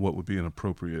what would be an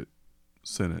appropriate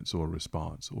sentence or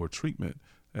response or treatment,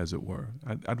 as it were.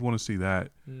 I'd want to see that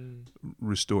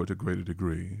restored to a greater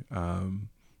degree than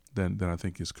I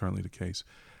think is currently the case.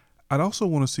 I'd also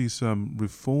want to see some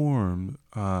reform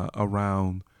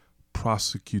around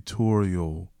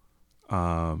prosecutorial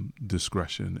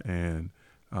discretion and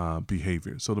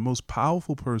behavior. So the most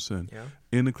powerful person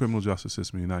in the criminal justice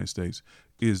system in the United States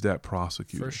is that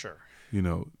prosecutor. For sure. You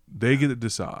know, they get to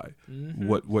decide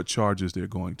what charges they're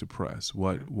going to press,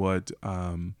 what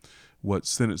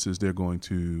sentences they're going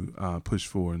to push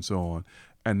for, and so on.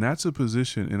 And that's a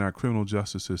position in our criminal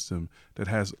justice system that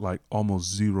has like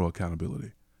almost zero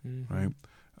accountability, right?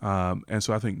 And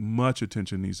so I think much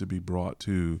attention needs to be brought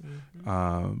to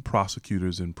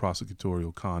prosecutors and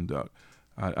prosecutorial conduct.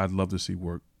 I'd love to see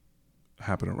work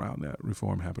happen around that,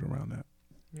 reform happen around that.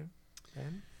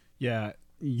 Yeah,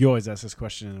 you always ask this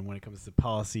question, and when it comes to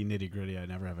policy nitty-gritty, I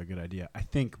never have a good idea. I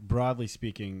think, broadly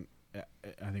speaking, I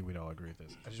think we'd all agree with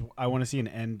this. I want to see an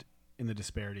end in the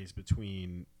disparities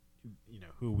between,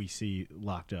 who we see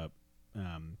locked up.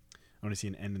 I want to see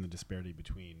an end in the disparity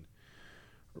between,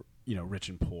 rich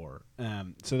and poor.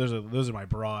 So those are my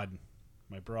broad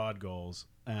goals.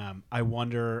 I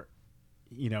wonder,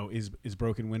 is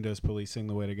broken windows policing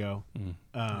the way to go?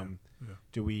 Yeah.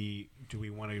 Do we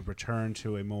want to return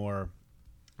to a more?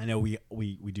 I know we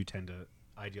do tend to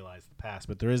idealize the past,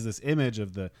 but there is this image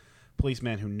of the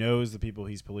policeman who knows the people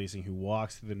he's policing, who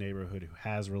walks through the neighborhood, who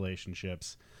has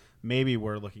relationships. Maybe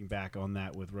we're looking back on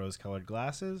that with rose-colored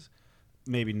glasses.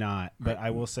 Maybe not. But I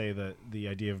will say that the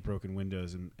idea of broken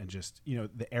windows and just,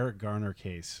 the Eric Garner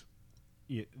case,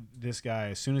 this guy,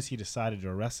 as soon as he decided to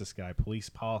arrest this guy, police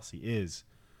policy is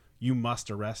you must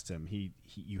arrest him.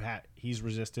 He's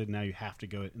resisted. Now you have to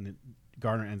go. And then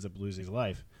Garner ends up losing his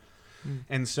life.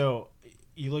 And so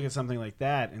you look at something like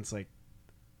that, and it's like,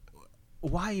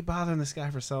 why are you bothering this guy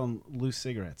for selling loose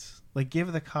cigarettes? Like,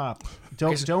 give the cop.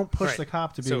 Don't push the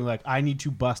cop to being like, I need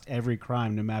to bust every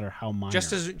crime, no matter how minor.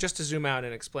 Just to zoom out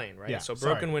and explain, right? Yeah, so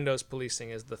broken windows policing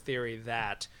is the theory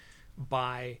that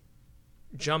by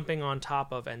jumping on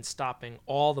top of and stopping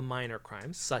all the minor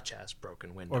crimes, such as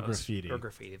broken windows or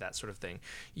graffiti, that sort of thing,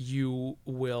 you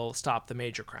will stop the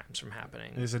major crimes from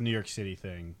happening. It's a New York City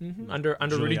thing. Under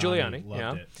Rudy Giuliani.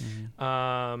 Loved it.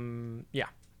 Yeah.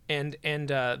 And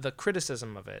the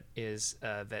criticism of it is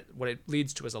that what it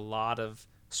leads to is a lot of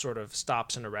sort of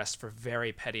stops and arrests for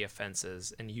very petty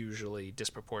offenses, and usually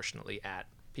disproportionately at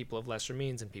people of lesser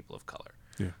means and people of color.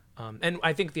 Yeah. And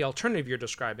I think the alternative you're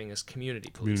describing is community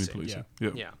policing.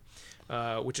 Yeah.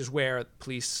 Which is where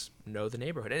police know the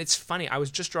neighborhood. And it's funny, I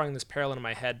was just drawing this parallel in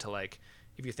my head to, like,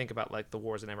 if you think about, like, the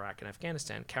wars in Iraq and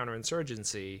Afghanistan,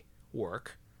 counterinsurgency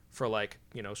work for, like,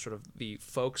 sort of the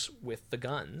folks with the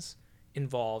guns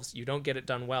involves, you don't get it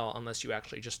done well unless you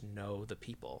actually just know the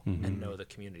people and know the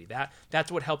community.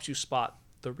 That's what helps you spot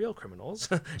the real criminals,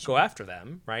 go after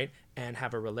them, right, and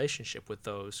have a relationship with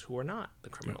those who are not the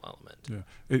criminal element. Yeah.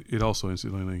 It also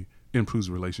incidentally improves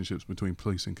relationships between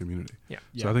police and community. Yeah.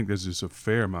 So I think there's just a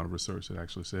fair amount of research that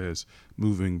actually says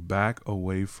moving back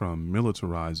away from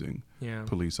militarizing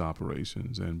police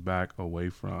operations and back away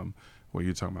from where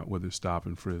you're talking about whether it's stop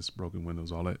and frisk, broken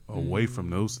windows, all that, away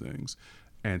from those things,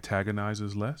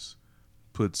 antagonizes less,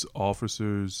 puts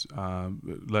officers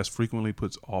less frequently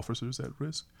puts officers at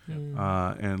risk,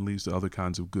 and leads to other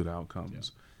kinds of good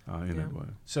outcomes in that way.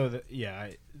 So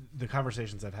the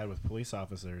conversations I've had with police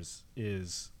officers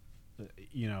is, I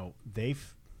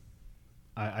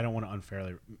don't want to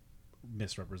unfairly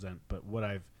misrepresent, but what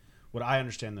I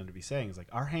understand them to be saying is, like,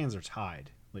 our hands are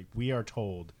tied. Like, we are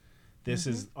told this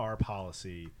is our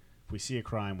policy. If we see a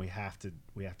crime, we have to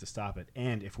stop it.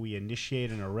 And if we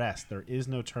initiate an arrest, there is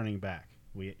no turning back.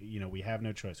 We have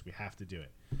no choice. We have to do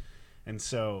it. And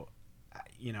so,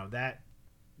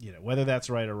 whether that's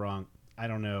right or wrong, I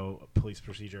don't know police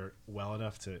procedure well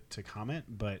enough to comment,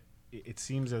 but it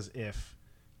seems as if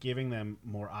giving them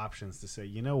more options to say,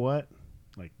 you know what,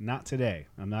 like, not today.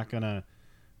 I'm not going to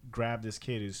grab this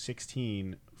kid who's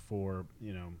 16 for,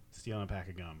 stealing a pack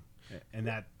of gum. And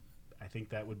that, I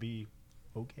think that would be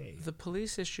okay. The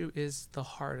police issue is the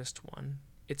hardest one.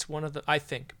 It's one of the, I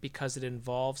think, because it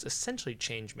involves essentially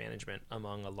change management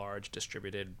among a large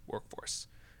distributed workforce.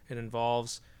 It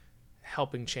involves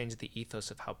helping change the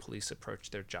ethos of how police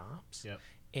approach their jobs. Yep.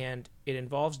 And it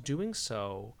involves doing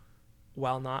so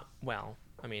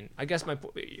I mean, I guess my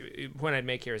point I'd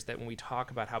make here is that when we talk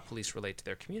about how police relate to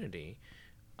their community,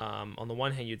 on the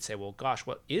one hand, you'd say, well, gosh,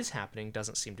 what is happening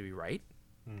doesn't seem to be right,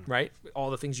 right?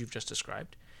 All the things you've just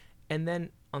described. And then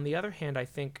on the other hand, I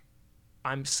think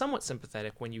I'm somewhat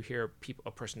sympathetic when you hear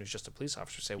a person who's just a police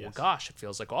officer say, well, gosh, it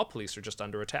feels like all police are just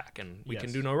under attack and we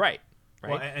can do no right.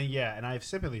 Well, and I have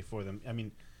sympathy for them. I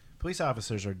mean, police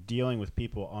officers are dealing with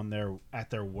people at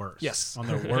their worst. Yes. On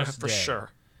their worst For day.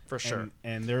 sure. For sure.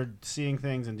 And they're seeing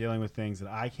things and dealing with things that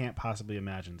I can't possibly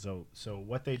imagine. So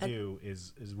what they do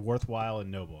is worthwhall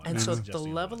and noble. And so the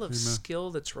level of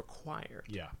skill that's required.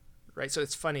 Yeah. Right. So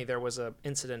it's funny. There was an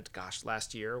incident,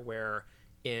 last year or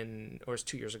it was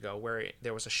 2 years ago, where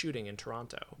there was a shooting in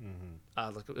Toronto.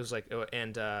 It was like,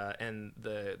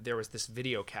 there was this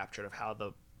video captured of how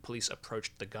the police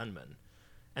approached the gunman,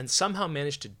 and somehow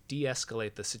managed to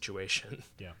de-escalate the situation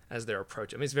as they're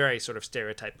approaching. I mean, it's very sort of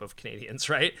stereotype of Canadians,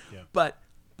 right? Yeah. But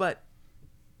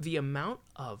the amount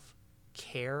of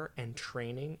care and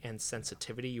training and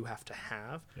sensitivity you have to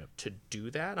have to do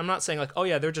that. I'm not saying like, oh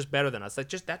yeah, they're just better than us. Like,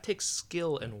 just that takes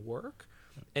skill and work,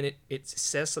 and it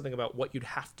says something about what you'd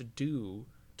have to do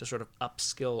to sort of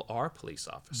upskill our police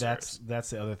officers. That's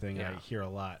the other thing Yeah. I hear a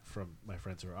lot from my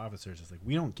friends who are officers is like,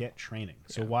 we don't get training.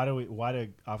 So Yeah. why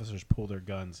do officers pull their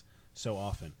guns so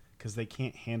often? Because they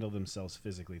can't handle themselves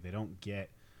physically. They don't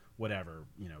get whatever,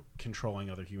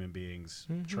 controlling other human beings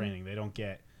training. They don't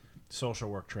get social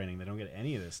work training. They don't get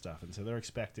any of this stuff. And so they're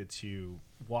expected to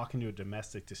walk into a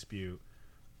domestic dispute,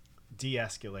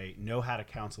 de-escalate, know how to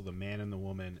counsel the man and the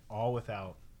woman, all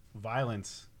without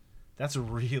violence. That's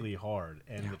really hard.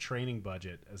 And the training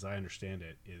budget, as I understand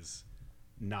it, is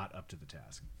not up to the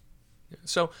task.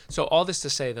 So all this to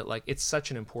say that like it's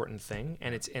such an important thing,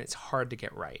 and it's hard to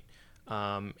get right.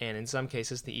 And in some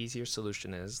cases, the easier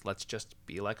solution is let's just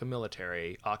be like a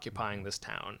military occupying this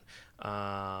town.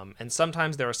 And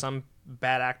sometimes there are some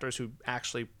bad actors who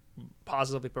actually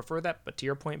positively prefer that. But to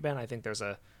your point, Ben, I think there's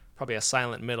probably a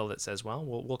silent middle that says, well,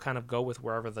 we'll kind of go with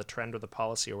wherever the trend or the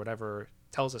policy or whatever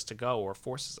tells us to go or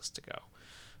forces us to go.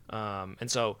 And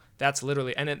so that's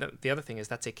literally, and the other thing is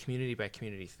that's a community by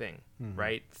community thing,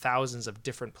 right? Thousands of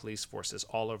different police forces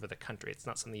all over the country. It's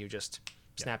not something you just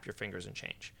snap your fingers and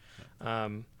change.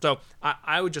 So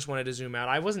I would just wanted to zoom out.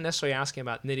 I wasn't necessarily asking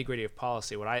about nitty gritty of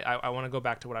policy. What I want to go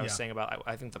back to what I was saying about,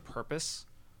 I think the purpose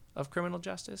of criminal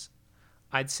justice.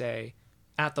 I'd say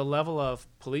at the level of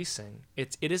policing,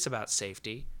 it is about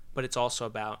safety, but it's also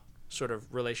about sort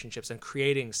of relationships and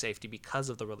creating safety because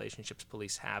of the relationships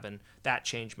police have and that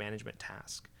change management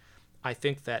task. I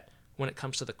think that when it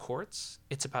comes to the courts,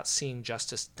 it's about seeing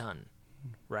justice done,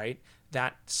 right?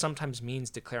 That sometimes means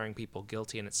declaring people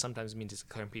guilty, and it sometimes means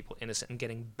declaring people innocent and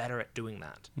getting better at doing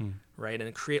that, right?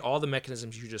 And create all the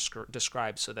mechanisms you just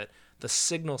described so that the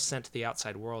signal sent to the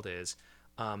outside world is,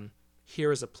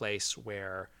 here is a place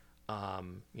where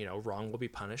wrong will be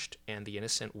punished and the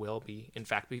innocent will be, in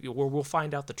fact, we'll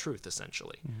find out the truth,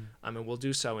 essentially. And we'll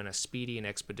do so in a speedy and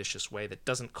expeditious way that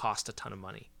doesn't cost a ton of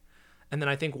money. And then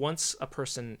I think once a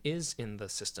person is in the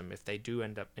system, if they do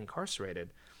end up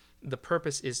incarcerated, the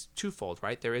purpose is twofold,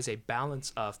 right? There is a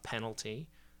balance of penalty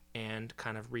and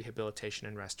kind of rehabilitation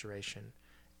and restoration.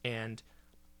 And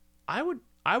I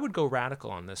would go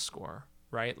radical on this score,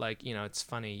 right? Like, it's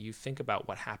funny. You think about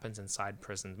what happens inside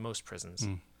prisons, most prisons,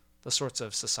 the sorts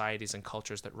of societies and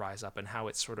cultures that rise up and how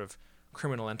it's sort of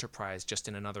criminal enterprise just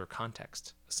in another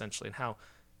context, essentially, and how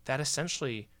that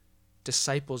essentially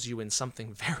disciples you in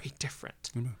something very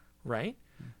different, right?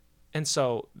 And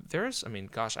so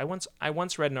I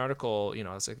once read an article, it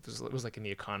was like in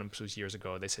The Economist, it was years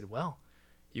ago. They said, well,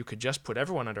 you could just put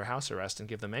everyone under house arrest and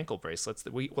give them ankle bracelets.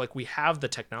 We have the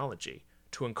technology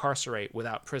to incarcerate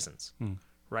without prisons,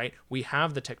 right? We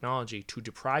have the technology to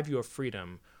deprive you of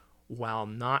freedom while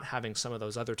not having some of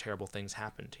those other terrible things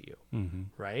happen to you,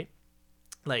 right?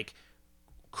 Like,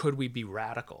 could we be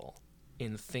radical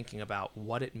in thinking about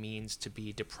what it means to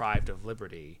be deprived of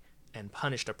liberty and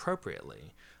punished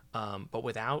appropriately, but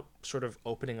without sort of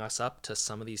opening us up to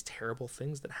some of these terrible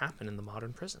things that happen in the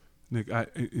modern prison? Nick,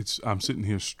 I'm sitting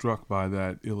here struck by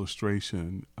that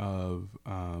illustration of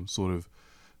sort of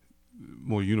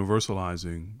more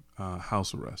universalizing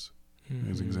house arrest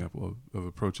as an example of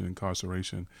approaching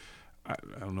incarceration. I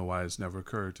don't know why it's never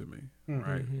occurred to me,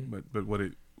 right? But what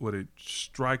it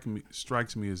strikes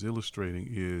me as illustrating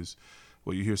is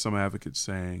what you hear some advocates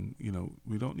saying.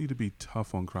 We don't need to be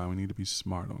tough on crime; we need to be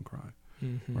smart on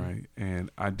crime, right? And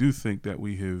I do think that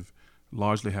we have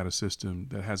largely had a system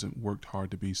that hasn't worked hard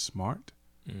to be smart.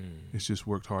 It's just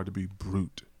worked hard to be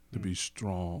brute, to be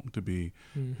strong, to be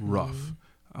rough.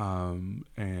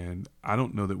 And I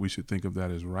don't know that we should think of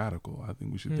that as radical. I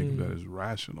think we should think of that as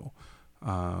rational.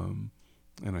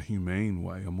 In a humane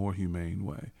way, a more humane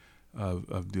way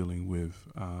of dealing with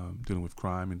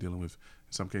crime and dealing with,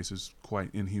 in some cases, quite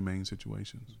inhumane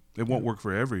situations. It won't work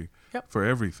for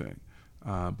everything,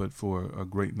 but for a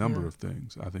great number of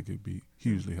things, I think it'd be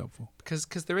hugely helpful. Because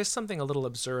there is something a little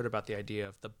absurd about the idea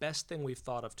of the best thing we've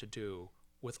thought of to do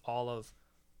with all of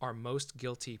our most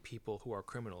guilty people who are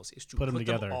criminals is to put them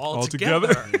together. all together.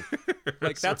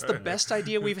 Like that's right. the best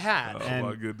idea we've had.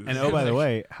 My goodness. And oh, by the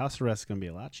way, house arrest is going to be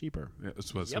a lot cheaper. Yeah,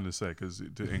 that's what I was going to say, because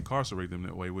to incarcerate them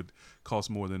that way would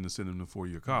cost more than to send them to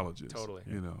 4-year colleges. Totally.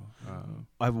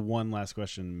 I have one last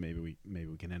question. Maybe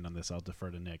we can end on this. I'll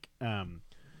defer to Nick.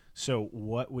 So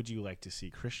what would you like to see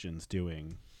Christians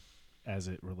doing as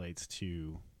it relates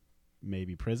to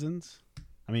maybe prisons?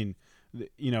 I mean,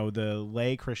 the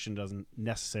lay Christian doesn't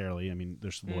necessarily,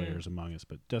 there's lawyers among us,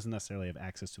 but doesn't necessarily have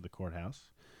access to the courthouse.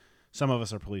 Some of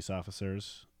us are police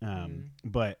officers,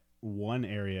 but one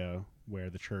area where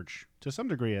the church, to some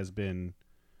degree, has been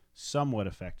somewhat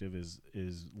effective is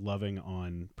loving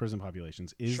on prison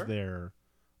populations. Is there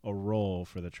a role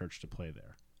for the church to play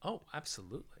there? Oh,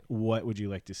 absolutely. What would you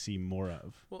like to see more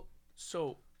of? Well,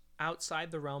 so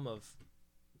outside the realm of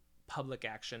public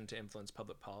action to influence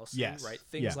public policy, Yes. right?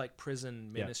 Things Yeah. like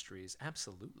prison ministries,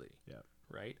 absolutely. Yeah.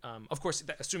 Right. Of course,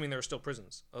 assuming there are still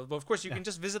prisons. But of course, you can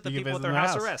just visit the You can people at visit their their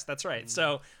house house. arrest. That's right.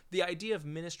 So the idea of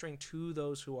ministering to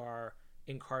those who are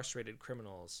incarcerated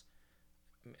criminals,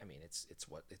 I mean, it's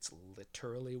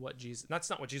literally what Jesus. That's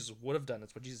not what Jesus would have done.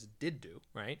 It's what Jesus did do,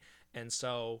 right? And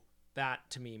so that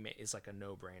to me is like a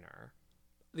no-brainer.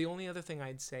 The only other thing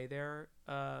I'd say there,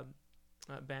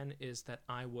 Ben, is that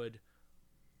I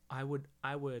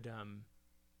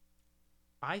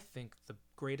think the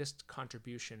greatest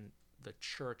contribution the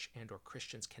church and or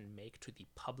Christians can make to the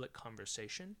public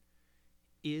conversation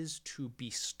is to be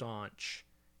staunch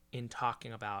in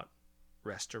talking about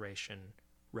restoration,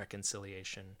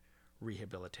 reconciliation,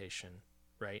 rehabilitation,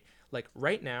 right? Like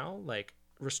right now, like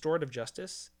restorative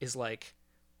justice is like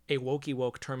a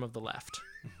woke term of the left.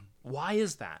 Why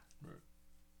is that?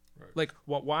 Right. Like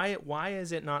why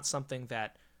is it not something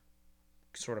that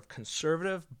sort of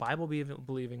conservative,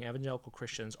 Bible-believing evangelical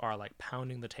Christians are like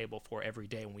pounding the table for every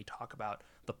day when we talk about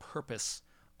the purpose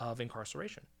of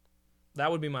incarceration? That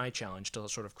would be my challenge to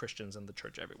sort of Christians and the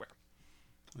church everywhere.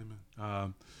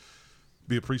 Amen.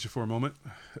 Be a preacher for a moment.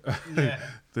 Yeah.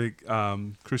 I think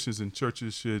Christians and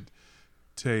churches should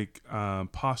take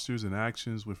postures and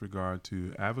actions with regard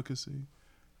to advocacy,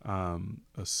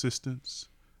 assistance,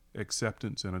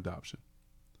 acceptance, and adoption.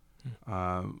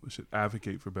 We should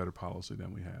advocate for better policy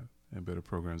than we have and better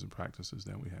programs and practices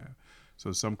than we have.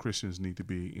 So some Christians need to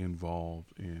be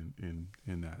involved in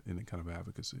that kind of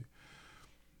advocacy.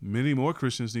 Many more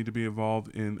Christians need to be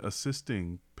involved in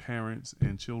assisting parents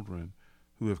and children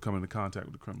who have come into contact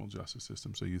with the criminal justice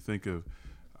system. So you think of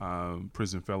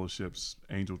Prison Fellowship's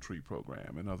Angel Tree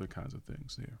program and other kinds of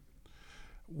things there.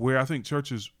 Where I think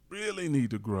churches really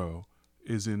need to grow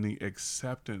is in the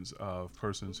acceptance of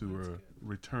persons who are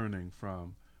returning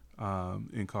from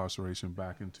incarceration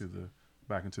back into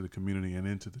the community and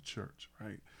into the church.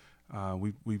 Right,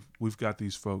 we've got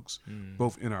these folks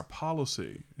both in our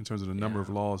policy in terms of the number of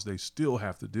laws they still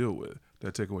have to deal with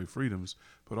that take away freedoms,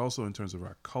 but also in terms of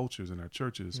our cultures and our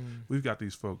churches, we've got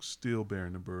these folks still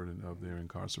bearing the burden of their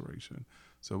incarceration.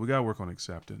 So we got to work on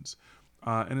acceptance,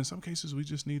 and in some cases we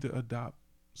just need to adopt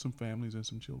some families and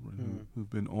some children who've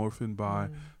been orphaned by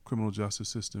criminal justice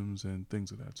systems and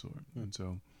things of that sort. And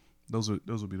so those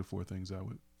would be the four things I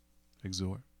would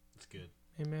exhort. That's good.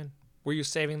 Amen. Were you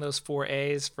saving those 4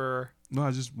 A's for? No,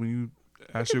 I just when you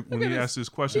ask this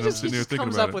question, I'm sitting there thinking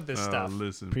comes about up with this stuff.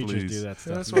 Listen, Preachers please. do that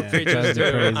stuff. That's what man. preachers Drives me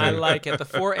do. crazy. I like it. The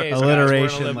 4 A's. Alliteration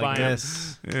guys, we're gonna live like by 'em.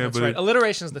 this. Yeah, That's but right.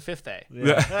 Alliteration is the 5th A.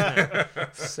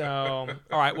 Yeah. So,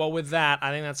 all right. Well, with that,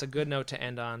 I think that's a good note to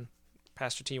end on.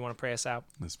 Pastor T, you want to pray us out?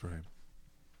 Let's pray.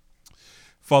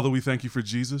 Father, we thank you for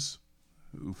Jesus,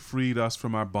 who freed us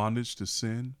from our bondage to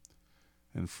sin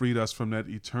and freed us from that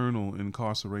eternal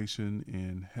incarceration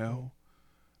in hell.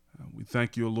 We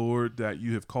thank you, Lord, that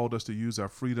you have called us to use our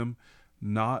freedom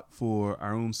not for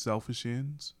our own selfish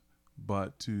ends,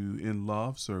 but to, in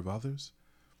love, serve others.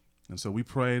 And so we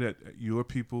pray that your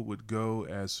people would go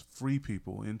as free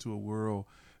people into a world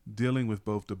dealing with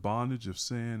both the bondage of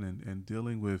sin and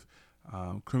dealing with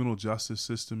criminal justice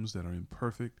systems that are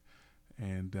imperfect,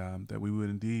 and that we would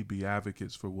indeed be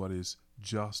advocates for what is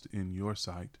just in your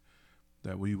sight,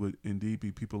 that we would indeed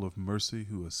be people of mercy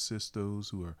who assist those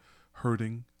who are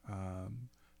hurting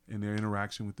in their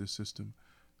interaction with this system,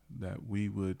 that we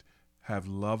would have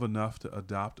love enough to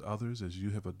adopt others as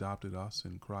you have adopted us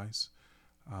in Christ,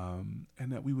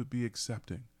 and that we would be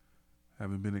accepting,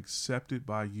 having been accepted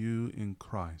by you in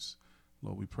Christ.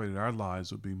 Lord, we pray that our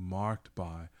lives would be marked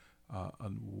by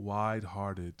a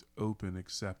wide-hearted, open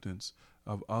acceptance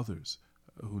of others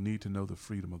who need to know the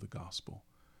freedom of the gospel.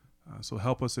 So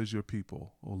help us as your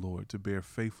people, O Lord, to bear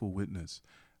faithful witness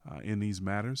in these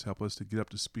matters. Help us to get up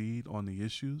to speed on the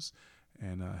issues,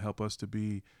 and help us to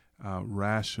be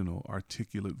rational,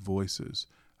 articulate voices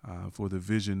for the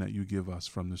vision that you give us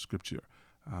from the Scripture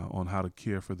on how to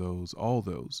care for all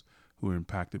those who are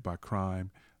impacted by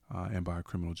crime and by our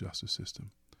criminal justice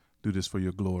system. Do this for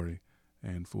your glory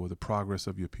and for the progress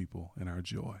of your people and our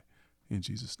joy. In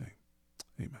Jesus' name,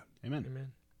 amen. Amen.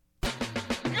 Amen.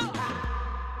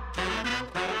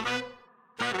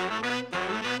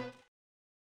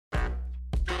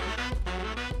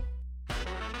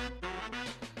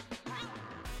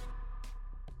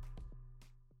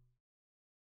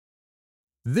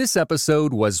 This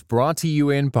episode was brought to you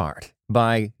in part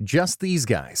by Just These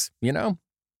Guys. You know,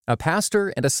 a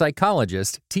pastor and a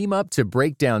psychologist team up to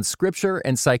break down scripture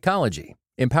and psychology,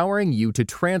 empowering you to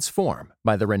transform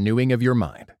by the renewing of your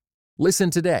mind.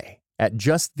 Listen today at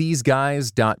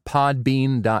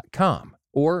justtheseguys.podbean.com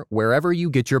or wherever you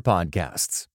get your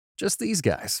podcasts. Just these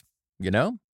guys, you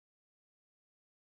know?